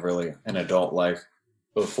didn't have really an adult life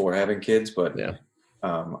before having kids, but yeah.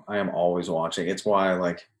 I am always watching. It's why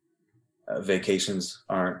like vacations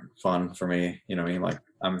aren't fun for me. You know what I mean? Like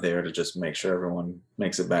I'm there to just make sure everyone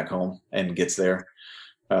makes it back home and gets there.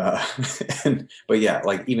 But yeah,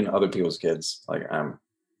 like even other people's kids, like I'm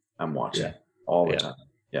watching all the time.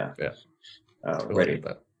 Yeah.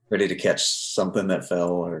 Ready to catch something that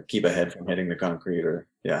fell or keep a head from hitting the concrete, or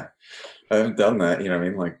I haven't done that. You know what I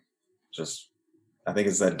mean? Like just, I think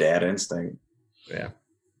it's that dad instinct. Yeah.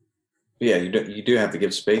 But yeah, you do have to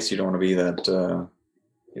give space. You don't want to be that.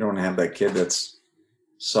 You don't want to have that kid that's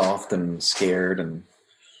soft and scared and.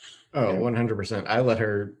 Oh, 100%. I let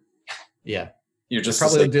her. Yeah. You're just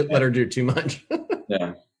probably let her do too much.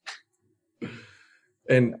 Yeah.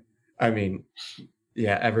 And I mean,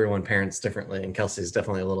 yeah, everyone parents differently, and Kelsey's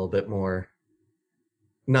definitely a little bit more.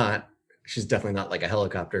 She's definitely not like a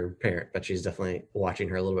helicopter parent, but she's definitely watching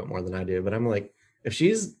her a little bit more than I do. But I'm like, if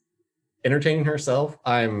she's entertaining herself,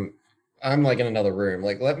 I'm like in another room.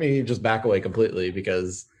 Like, let me just back away completely,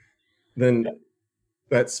 because then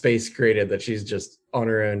that space created that she's just on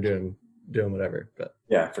her own doing whatever. But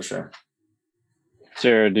yeah, for sure.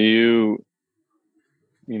 Sarah, do you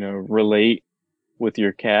relate with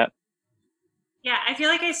your cat? Yeah, I feel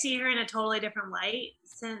like I see her in a totally different light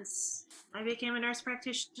since I became a nurse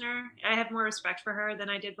practitioner. I have more respect for her than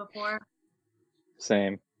I did before.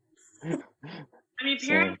 Same. I mean,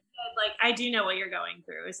 parents, like, I do know what you're going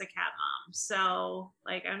through as a cat mom. So,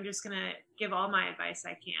 like, I'm just going to give all my advice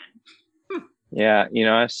I can. Yeah,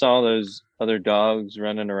 I saw those other dogs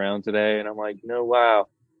running around today, and I'm like, wow.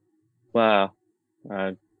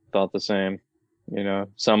 I thought the same.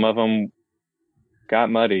 Some of them got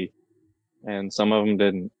muddy, and some of them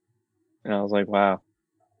didn't. And I was like, wow,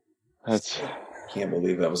 that's. Can't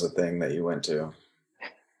believe that was a thing that you went to.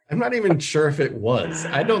 I'm not even sure if it was.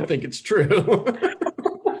 I don't think it's true.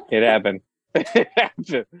 It happened.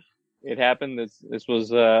 It happened. This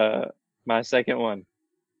was my second one.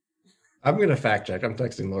 I'm gonna fact check. I'm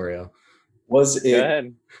texting L'Oreal. Was Go it?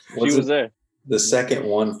 ahead. Was She was it there. the second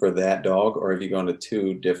one for that dog, or have you gone to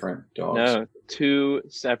two different dogs? No, 2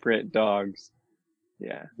 separate dogs.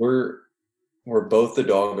 Yeah. Were both the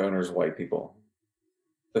dog owners white people?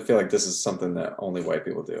 I feel like this is something that only white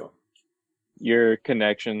people do. Your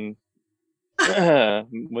connection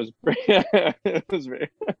was was very.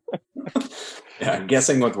 Yeah, I'm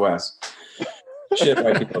guessing with Wes. Shit,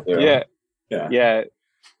 white people do. Yeah.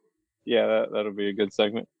 Yeah. That'll be a good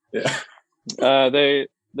segment. Yeah.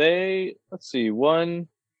 They let's see. One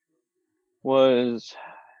was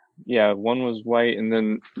white, and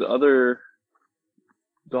then the other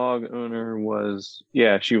dog owner was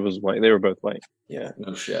she was white. They were both white. Yeah.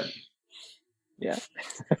 No shit. Yeah.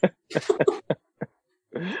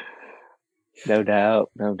 No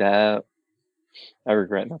doubt. I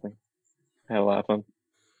regret nothing. I had a lot of fun.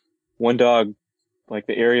 One dog, like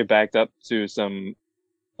the area backed up to some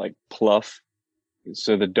like pluff.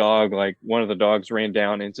 So the dog, like one of the dogs ran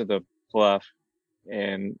down into the pluff,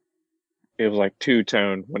 and it was like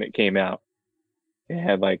two-tone when it came out. It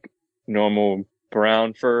had like normal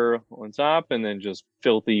brown fur on top and then just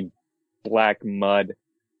filthy black mud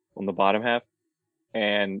on the bottom half.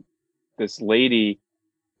 And this lady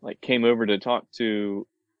like came over to talk to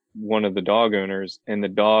one of the dog owners, and the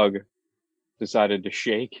dog decided to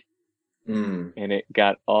shake, and it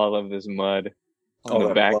got all of this mud on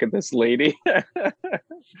the back of this lady.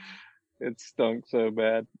 It stunk so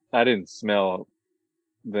bad. I didn't smell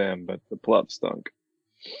them, but the pluff stunk.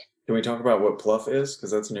 Can we talk about what pluff is?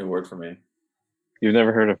 Because that's a new word for me. You've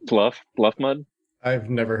never heard of pluff mud? I've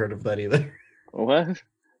never heard of that either. What?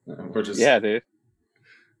 Yeah, dude.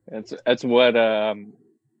 That's what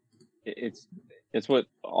it's what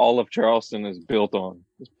all of Charleston is built on.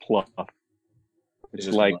 Is pluff. It's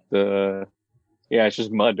like mud. It's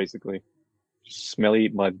just mud basically. Just smelly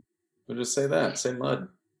mud. We'll just say that. Say mud.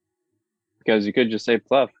 Because you could just say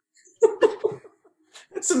pluff.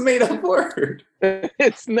 It's a made-up word.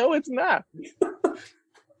 It's not.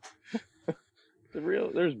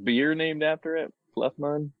 There's beer named after it. Pluff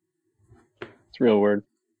mud. It's a real word.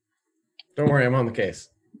 Don't worry, I'm on the case.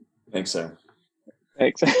 Thanks, sir.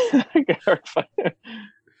 Thanks.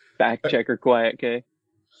 Fact checker, Quiet K.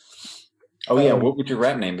 Oh yeah, what would your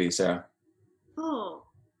rap name be, Sarah? Oh,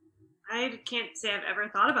 I can't say I've ever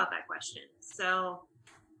thought about that question. So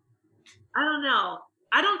I don't know.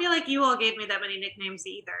 I don't feel like you all gave me that many nicknames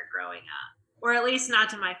either growing up, or at least not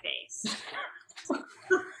to my face.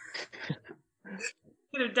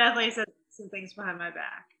 Could have definitely said some things behind my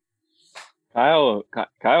back. Kyle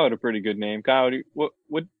had a pretty good name. Kyle, what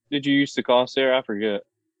did you used to call Sarah? I forget.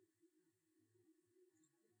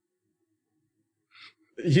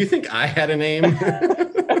 You think I had a name?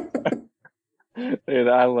 Dude,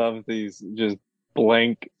 I love these just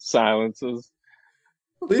blank silences.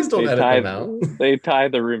 Please don't edit them out. They tie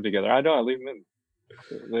the room together. I don't. I leave them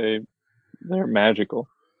in. They're magical.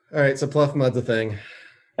 All right, so pluff mud's a thing.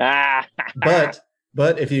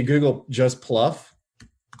 But if you Google just pluff,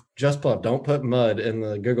 don't put mud in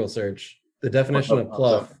the Google search. The definition of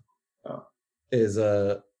pluff is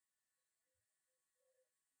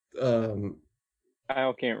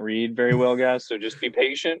Kyle can't read very well, guys, so just be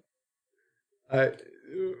patient.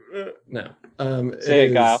 No. Say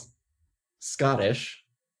it, Kyle. Scottish,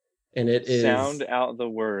 and it is... Sound out the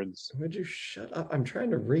words. Would you shut up? I'm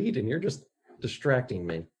trying to read, and you're just distracting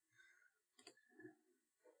me.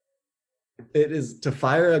 It is to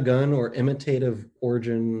fire a gun or imitative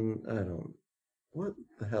origin. I don't... What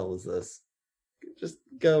the hell is this? Just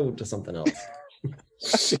go to something else.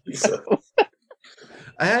 Jesus.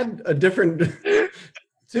 I had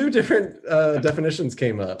two different definitions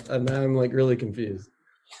came up, and now I'm like really confused.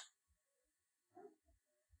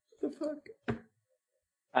 What the fuck?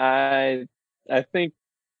 I think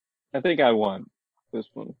I won this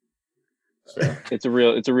one. It's a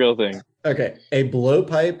real thing. Okay, a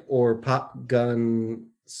blowpipe or pop gun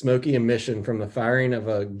smoky emission from the firing of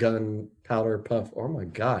a gun powder puff. Oh my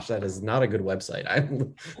gosh, that is not a good website.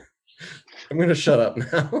 I'm going to shut up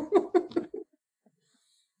now.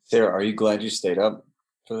 Sarah, are you glad you stayed up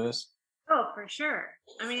for this? Oh, for sure.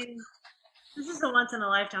 I mean, this is a once in a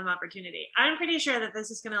lifetime opportunity. I'm pretty sure that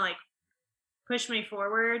this is going to like push me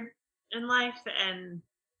forward in life, and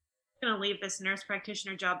I'm going to leave this nurse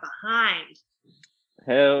practitioner job behind.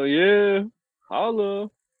 Hell yeah. Holla.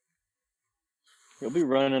 You'll be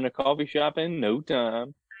running a coffee shop in no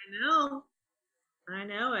time. I I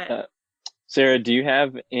know it. Sarah, do you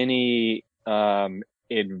have any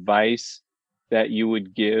advice that you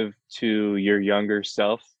would give to your younger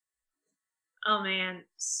self? Oh man,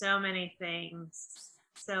 so many things.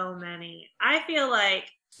 So many. I feel like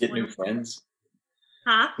Get new friends.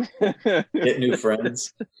 Huh? Get new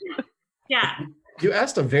friends. Yeah. You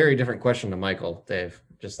asked a very different question to Michael, Dave.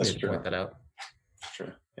 Just That's need true. to point that out.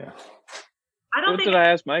 True. Yeah. What did I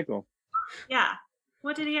ask Michael? Yeah.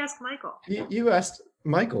 What did he ask Michael? You asked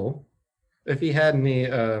Michael if he had any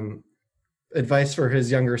advice for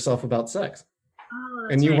his younger self about sex. Oh,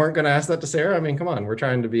 and you right. weren't going to ask that to Sarah? I mean, come on. We're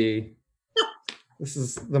trying to be... This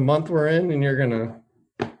is the month we're in, and you're going to...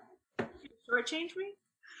 Shortchange me?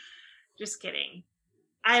 Just kidding.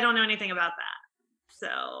 I don't know anything about that.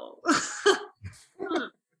 So...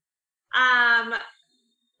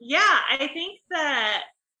 yeah, I think that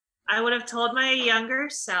I would have told my younger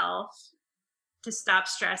self to stop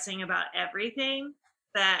stressing about everything,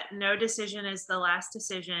 that no decision is the last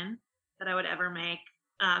decision that I would ever make.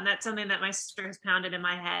 That's something that my sister has pounded in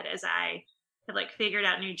my head as I have like figured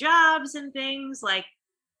out new jobs and things. Like,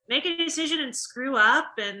 make a decision and screw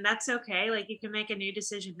up, and that's okay. Like, you can make a new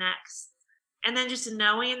decision next. And then just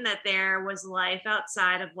knowing that there was life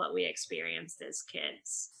outside of what we experienced as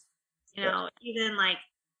kids. You know, even like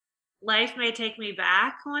life may take me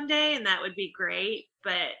back one day and that would be great,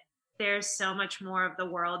 but there's so much more of the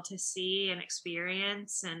world to see and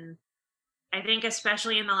experience. And I think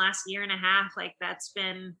especially in the last year and a half, like that's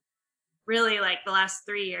been really like the last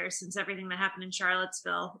 3 years since everything that happened in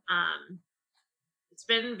Charlottesville. It's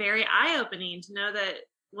been very eye-opening to know that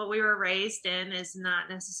what we were raised in is not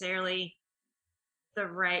necessarily the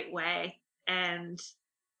right way and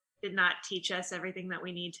did not teach us everything that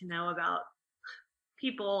we need to know about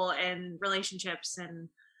people and relationships and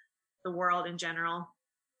the world in general.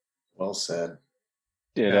 Well said.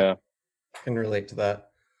 Yeah. Can relate to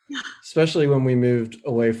that. Especially when we moved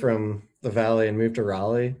away from the Valley and moved to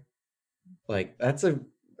Raleigh. Like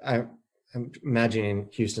I'm imagining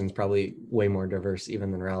Houston's probably way more diverse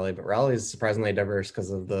even than Raleigh, but Raleigh is surprisingly diverse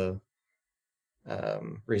because of the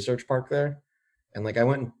research park there. And like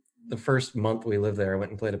the first month we lived there, I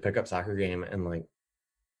went and played a pickup soccer game, and like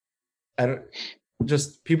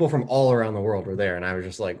just people from all around the world were there, and I was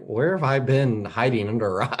just like, where have I been hiding under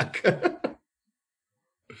a rock?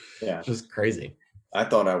 Yeah. Just crazy. I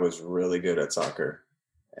thought I was really good at soccer,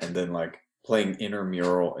 and then like playing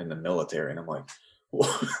intramural in the military, and I'm like,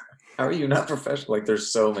 how are you not professional? Like,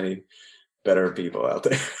 there's so many better people out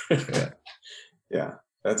there. Yeah.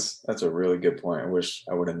 That's a really good point. I wish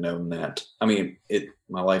I would have known that. I mean,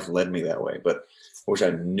 my life led me that way, but I wish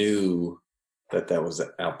I knew that was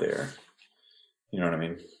out there. You know what I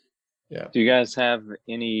mean? Yeah. Do you guys have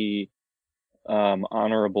any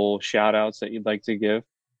honorable shout outs that you'd like to give?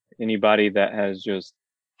 Anybody that has just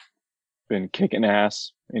been kicking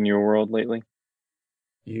ass in your world lately?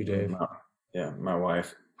 You, Dave. My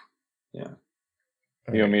wife. Yeah.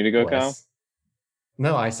 You want me to go, Kyle?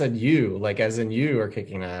 No, I said you, like as in you are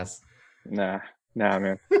kicking ass. Nah,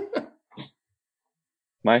 man.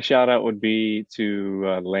 My shout out would be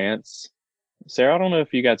to Lance. Sarah, I don't know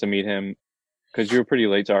if you got to meet him because you were pretty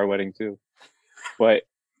late to our wedding too, but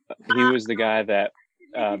he was the guy that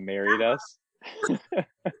married us.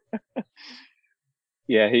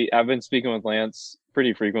 Yeah, I've been speaking with Lance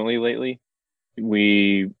pretty frequently lately.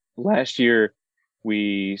 Last year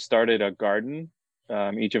we started a garden.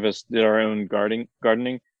 Each of us did our own gardening,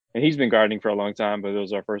 and he's been gardening for a long time, but it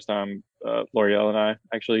was our first time, L'Oreal and I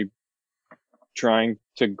actually trying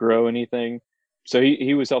to grow anything. So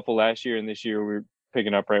he was helpful last year, and this year we're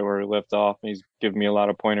picking up right where we left off, and he's given me a lot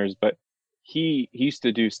of pointers. But he used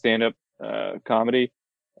to do stand-up comedy,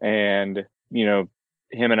 and you know,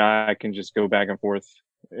 him and I can just go back and forth.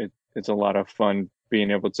 It's a lot of fun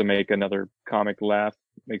being able to make another comic laugh.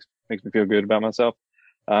 Makes me feel good about myself.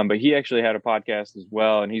 But he actually had a podcast as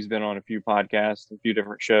well, and he's been on a few podcasts, a few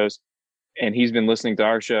different shows, and he's been listening to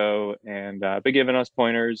our show and been giving us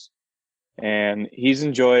pointers, and he's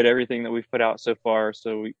enjoyed everything that we've put out so far.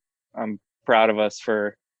 So I'm proud of us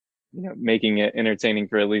for making it entertaining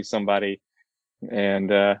for at least somebody. And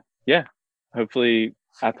yeah, hopefully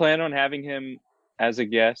I plan on having him as a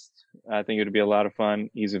guest. I think it'll be a lot of fun.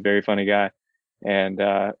 He's a very funny guy, and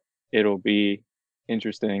it'll be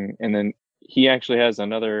interesting. And then he actually has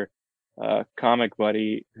another comic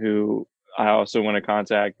buddy who I also want to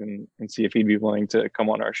contact and see if he'd be willing to come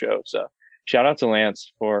on our show. So shout out to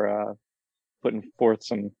Lance for putting forth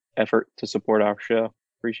some effort to support our show.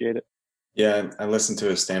 Appreciate it. Yeah, I listened to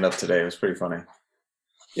his stand-up today. It was pretty funny.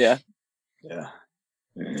 Yeah. Yeah.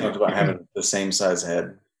 He talked about having the same size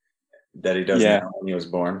head that he does now when he was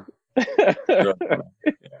born. Yeah.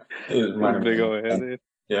 It reminded Big me. old head.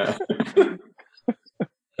 Yeah.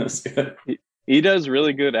 That's good. He does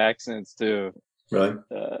really good accents too. Really?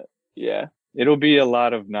 Yeah. It'll be a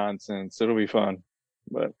lot of nonsense. It'll be fun,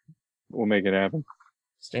 but we'll make it happen.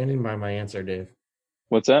 Standing by my answer, Dave.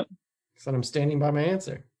 What's that? I said I'm standing by my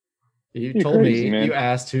answer. You You're told crazy, me, man. you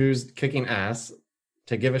asked who's kicking ass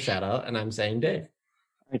to give a shout out, and I'm saying Dave.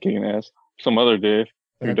 I can ask some other Dave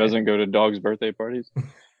who Okay. doesn't go to dogs' birthday parties.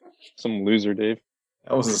 Some loser Dave.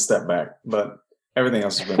 That was a step back, but everything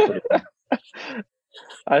else has been pretty good.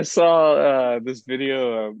 I saw this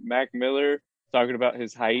video of Mac Miller talking about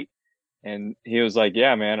his height, and he was like,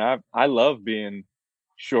 "Yeah, man, I love being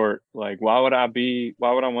short. Like, why would I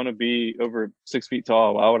want to be over 6 feet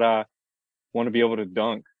tall? Why would I want to be able to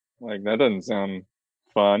dunk? Like, that doesn't sound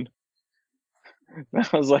fun." And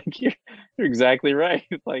I was like, "You're exactly right.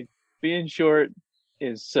 Like, being short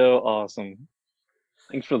is so awesome."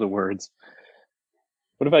 Thanks for the words.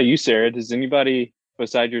 What about you, Sarah? Does anybody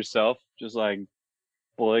beside yourself just like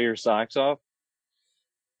blow your socks off?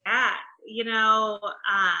 Yeah,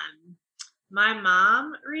 my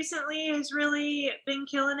mom recently has really been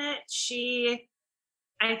killing it.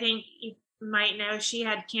 I think you might know, she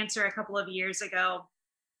had cancer a couple of years ago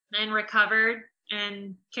and recovered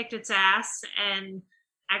and kicked its ass, and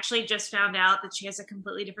actually just found out that she has a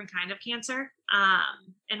completely different kind of cancer,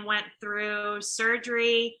 and went through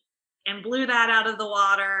surgery and blew that out of the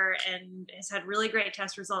water, and has had really great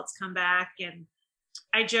test results come back. And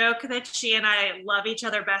I joke that she and I love each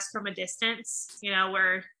other best from a distance.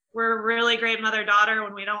 We're a really great mother-daughter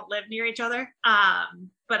when we don't live near each other.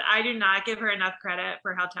 But I do not give her enough credit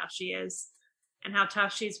for how tough she is and how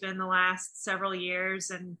tough she's been the last several years,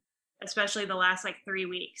 and especially the last 3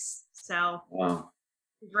 weeks. So Wow.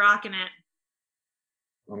 she's rocking it.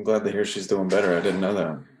 I'm glad to hear she's doing better. I didn't know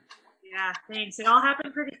that. Yeah, thanks. It all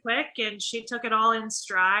happened pretty quick, and she took it all in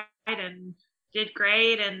stride and did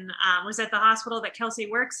great, and was at the hospital that Kelsey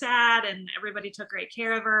works at, and everybody took great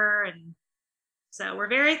care of her, and so we're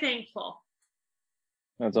very thankful.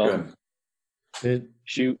 That's awesome. Did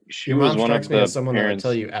She your was mom one strikes of me the as someone that would parents.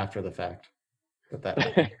 tell you after the fact that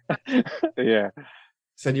happened. Yeah.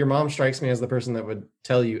 Said your mom strikes me as the person that would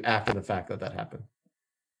tell you after the fact that happened.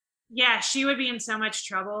 Yeah, she would be in so much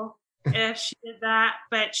trouble if she did that,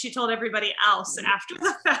 but she told everybody else after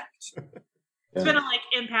the fact. It's been a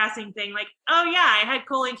in passing thing, oh yeah, I had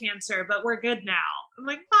colon cancer, but we're good now. I'm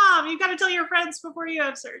like, Mom, you got to tell your friends before you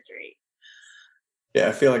have surgery. Yeah,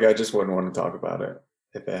 I feel like I just wouldn't want to talk about it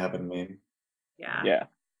if it happened to me. Yeah.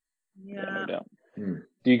 No doubt.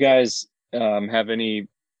 Do you guys have any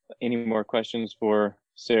more questions for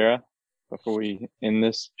Sarah before we end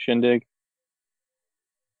this shindig?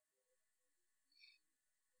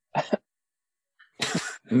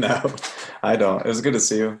 No, I don't. It was good to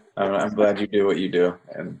see you. I'm glad you do what you do.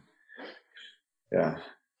 And yeah.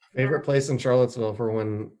 Favorite place in Charlottesville for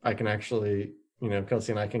when I can actually,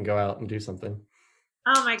 Kelsey and I can go out and do something.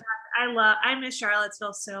 Oh my gosh, I miss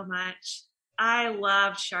Charlottesville so much. I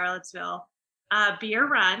love Charlottesville. Beer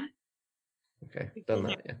Run. Okay, done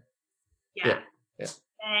that, yeah. Yeah.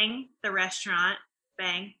 Bang, the restaurant.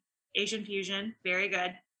 Bang. Asian Fusion, very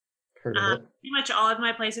good. Heard of it. Pretty much all of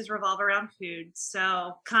my places revolve around food.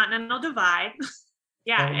 So Continental Divide.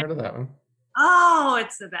 I haven't heard of that one. Oh,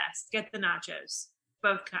 it's the best. Get the nachos,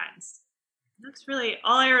 both kinds. That's really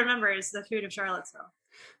all I remember is the food of Charlottesville.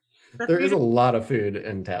 There is a lot of food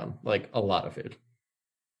in town, a lot of food.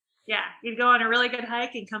 Yeah, you'd go on a really good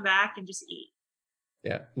hike and come back and just eat.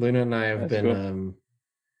 Yeah, Luna and I have That's been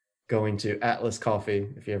going to Atlas Coffee,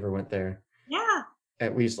 if you ever went there. Yeah.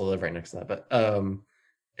 We used to live right next to that, but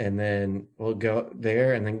and then we'll go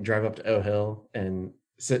there and then drive up to O Hill and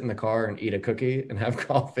sit in the car and eat a cookie and have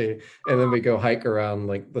coffee, and then we go hike around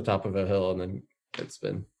the top of O Hill, and then it's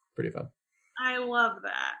been pretty fun. I love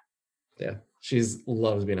that. Yeah, she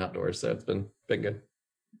loves being outdoors, so it's been good.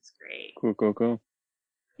 That's great. Cool.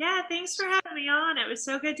 Yeah, thanks for having me on. It was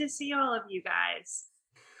so good to see all of you guys.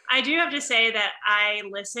 I do have to say that I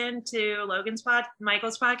listened to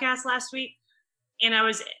Michael's podcast last week, and I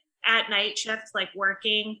was at night shift,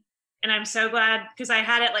 working. And I'm so glad because I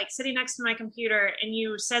had it sitting next to my computer, and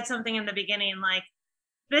you said something in the beginning,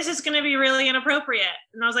 this is going to be really inappropriate.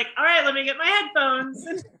 And I was like, all right, let me get my headphones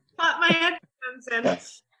and pop my headphones in.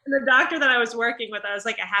 And the doctor that I was working with, I was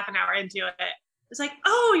a half an hour into it. It was like,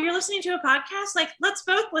 oh, you're listening to a podcast? Let's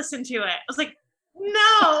both listen to it. I was like,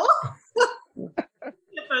 no.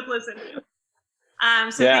 Both listen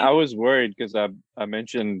to. So I was worried because I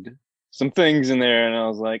mentioned some things in there, and I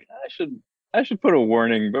was like, I should put a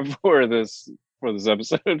warning before this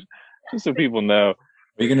episode, just so people know.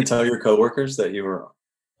 Are you going to tell your coworkers that you were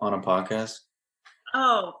on a podcast?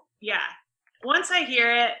 Oh, yeah. Once I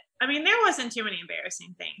hear it, I mean, there wasn't too many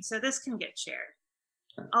embarrassing things, so this can get shared.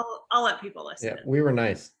 I'll let people listen. Yeah, we were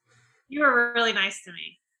nice. You were really nice to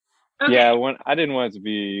me. Okay. Yeah, I didn't want it to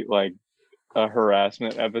be like a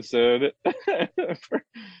harassment episode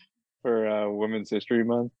for Women's History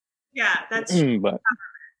Month. Yeah, that's true. But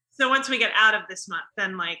so once we get out of this month,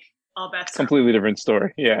 then like all bets completely different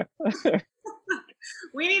story. Yeah.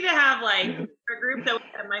 We need to have like a group that was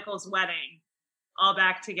at Michael's wedding all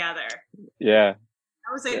back together. Yeah.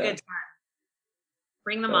 That was a good time.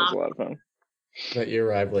 Bring them That was off. a lot of fun. That you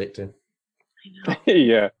arrived late to. I know.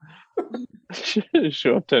 Yeah.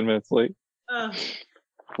 Show up 10 minutes late. Ugh.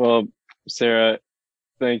 Well, Sarah,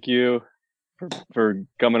 thank you for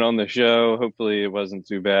coming on the show. Hopefully it wasn't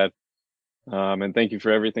too bad. And thank you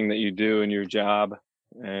for everything that you do in your job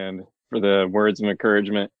and for the words of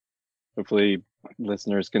encouragement. Hopefully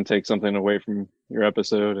listeners can take something away from your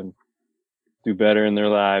episode and do better in their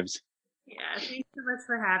lives. Yeah, thanks so much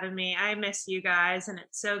for having me. I miss you guys, and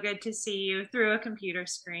it's so good to see you through a computer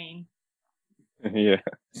screen. Yeah.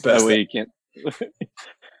 That way you can't,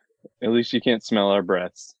 at least you can't smell our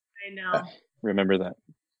breaths. I know. Remember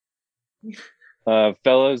that.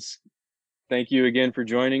 Fellas, thank you again for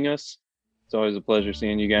joining us. It's always a pleasure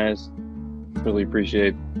seeing you guys. Really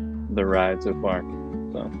appreciate the ride so far.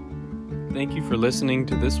 So, thank you for listening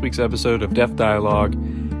to this week's episode of Deaf Dialogue,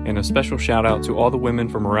 and a special shout out to all the women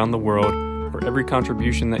from around the world for every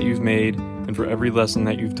contribution that you've made and for every lesson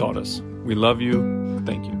that you've taught us. We love you.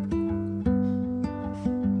 Thank you.